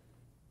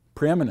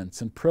 Preeminence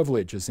and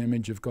privilege as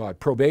image of God,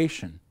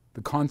 probation,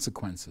 the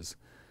consequences.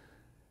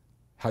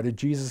 How did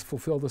Jesus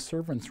fulfill the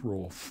servant's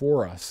role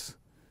for us?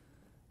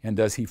 And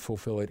does he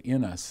fulfill it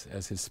in us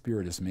as his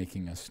Spirit is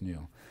making us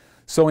new?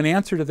 So in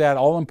answer to that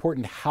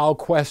all-important how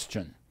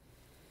question,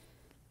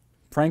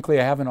 frankly,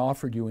 I haven't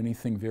offered you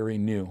anything very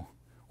new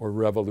or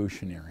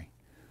revolutionary.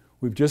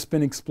 We've just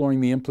been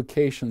exploring the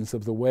implications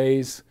of the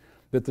ways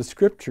that the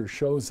Scripture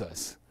shows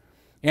us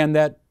and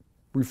that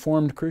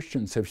Reformed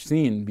Christians have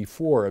seen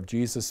before of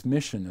Jesus'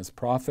 mission as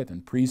prophet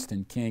and priest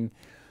and king,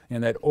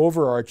 and that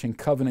overarching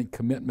covenant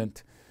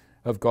commitment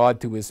of God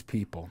to his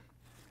people.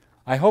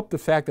 I hope the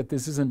fact that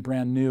this isn't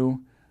brand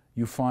new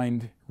you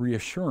find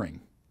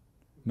reassuring,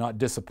 not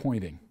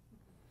disappointing.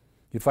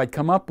 If I'd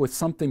come up with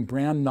something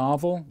brand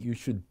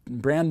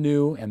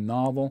new and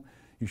novel,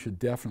 you should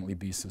definitely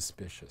be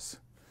suspicious.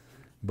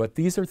 But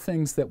these are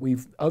things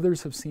that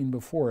others have seen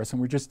before us,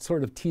 and we're just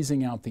sort of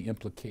teasing out the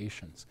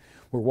implications.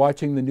 We're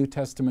watching the New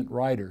Testament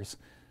writers,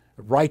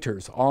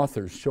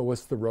 authors show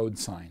us the road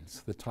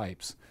signs, the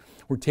types.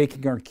 We're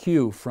taking our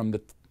cue from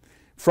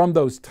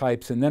those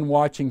types and then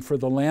watching for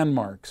the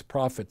landmarks,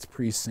 prophets,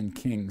 priests, and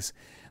kings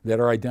that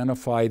are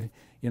identified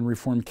in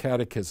Reformed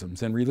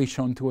catechisms and really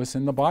shown to us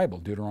in the Bible,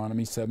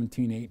 Deuteronomy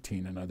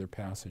 17:18 and other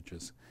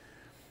passages.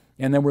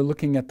 And then we're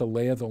looking at the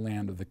lay of the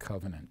land of the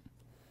covenant.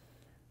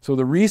 So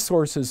the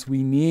resources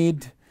we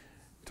need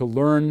to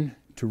learn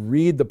to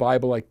read the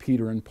Bible like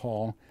Peter and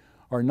Paul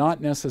are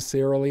not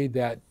necessarily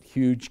that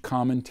huge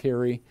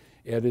commentary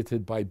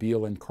edited by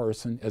Beale and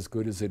Carson, as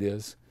good as it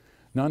is.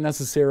 Not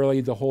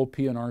necessarily the whole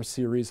P&R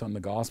series on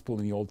the gospel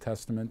in the Old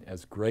Testament,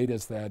 as great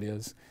as that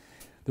is.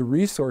 The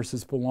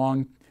resources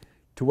belong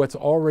to what's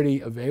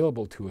already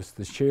available to us,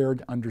 the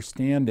shared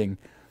understanding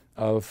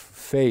of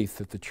faith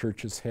that the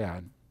church has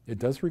had. It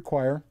does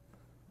require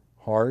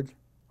hard,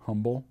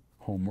 humble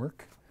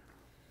homework.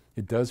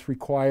 It does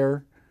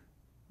require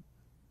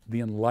the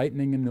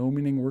enlightening and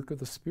illuminating work of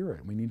the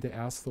Spirit. We need to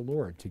ask the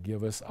Lord to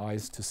give us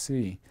eyes to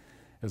see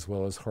as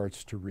well as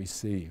hearts to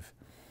receive.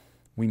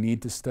 We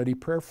need to study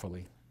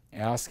prayerfully,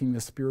 asking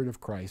the Spirit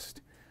of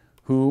Christ,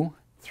 who,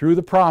 through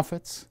the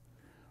prophets,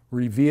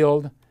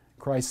 revealed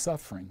Christ's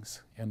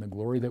sufferings and the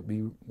glory that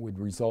would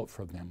result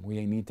from them.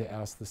 We need to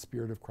ask the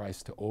Spirit of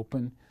Christ to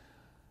open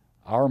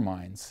our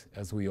minds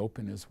as we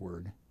open his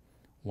Word,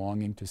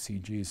 longing to see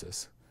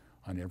Jesus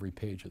on every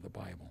page of the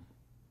Bible.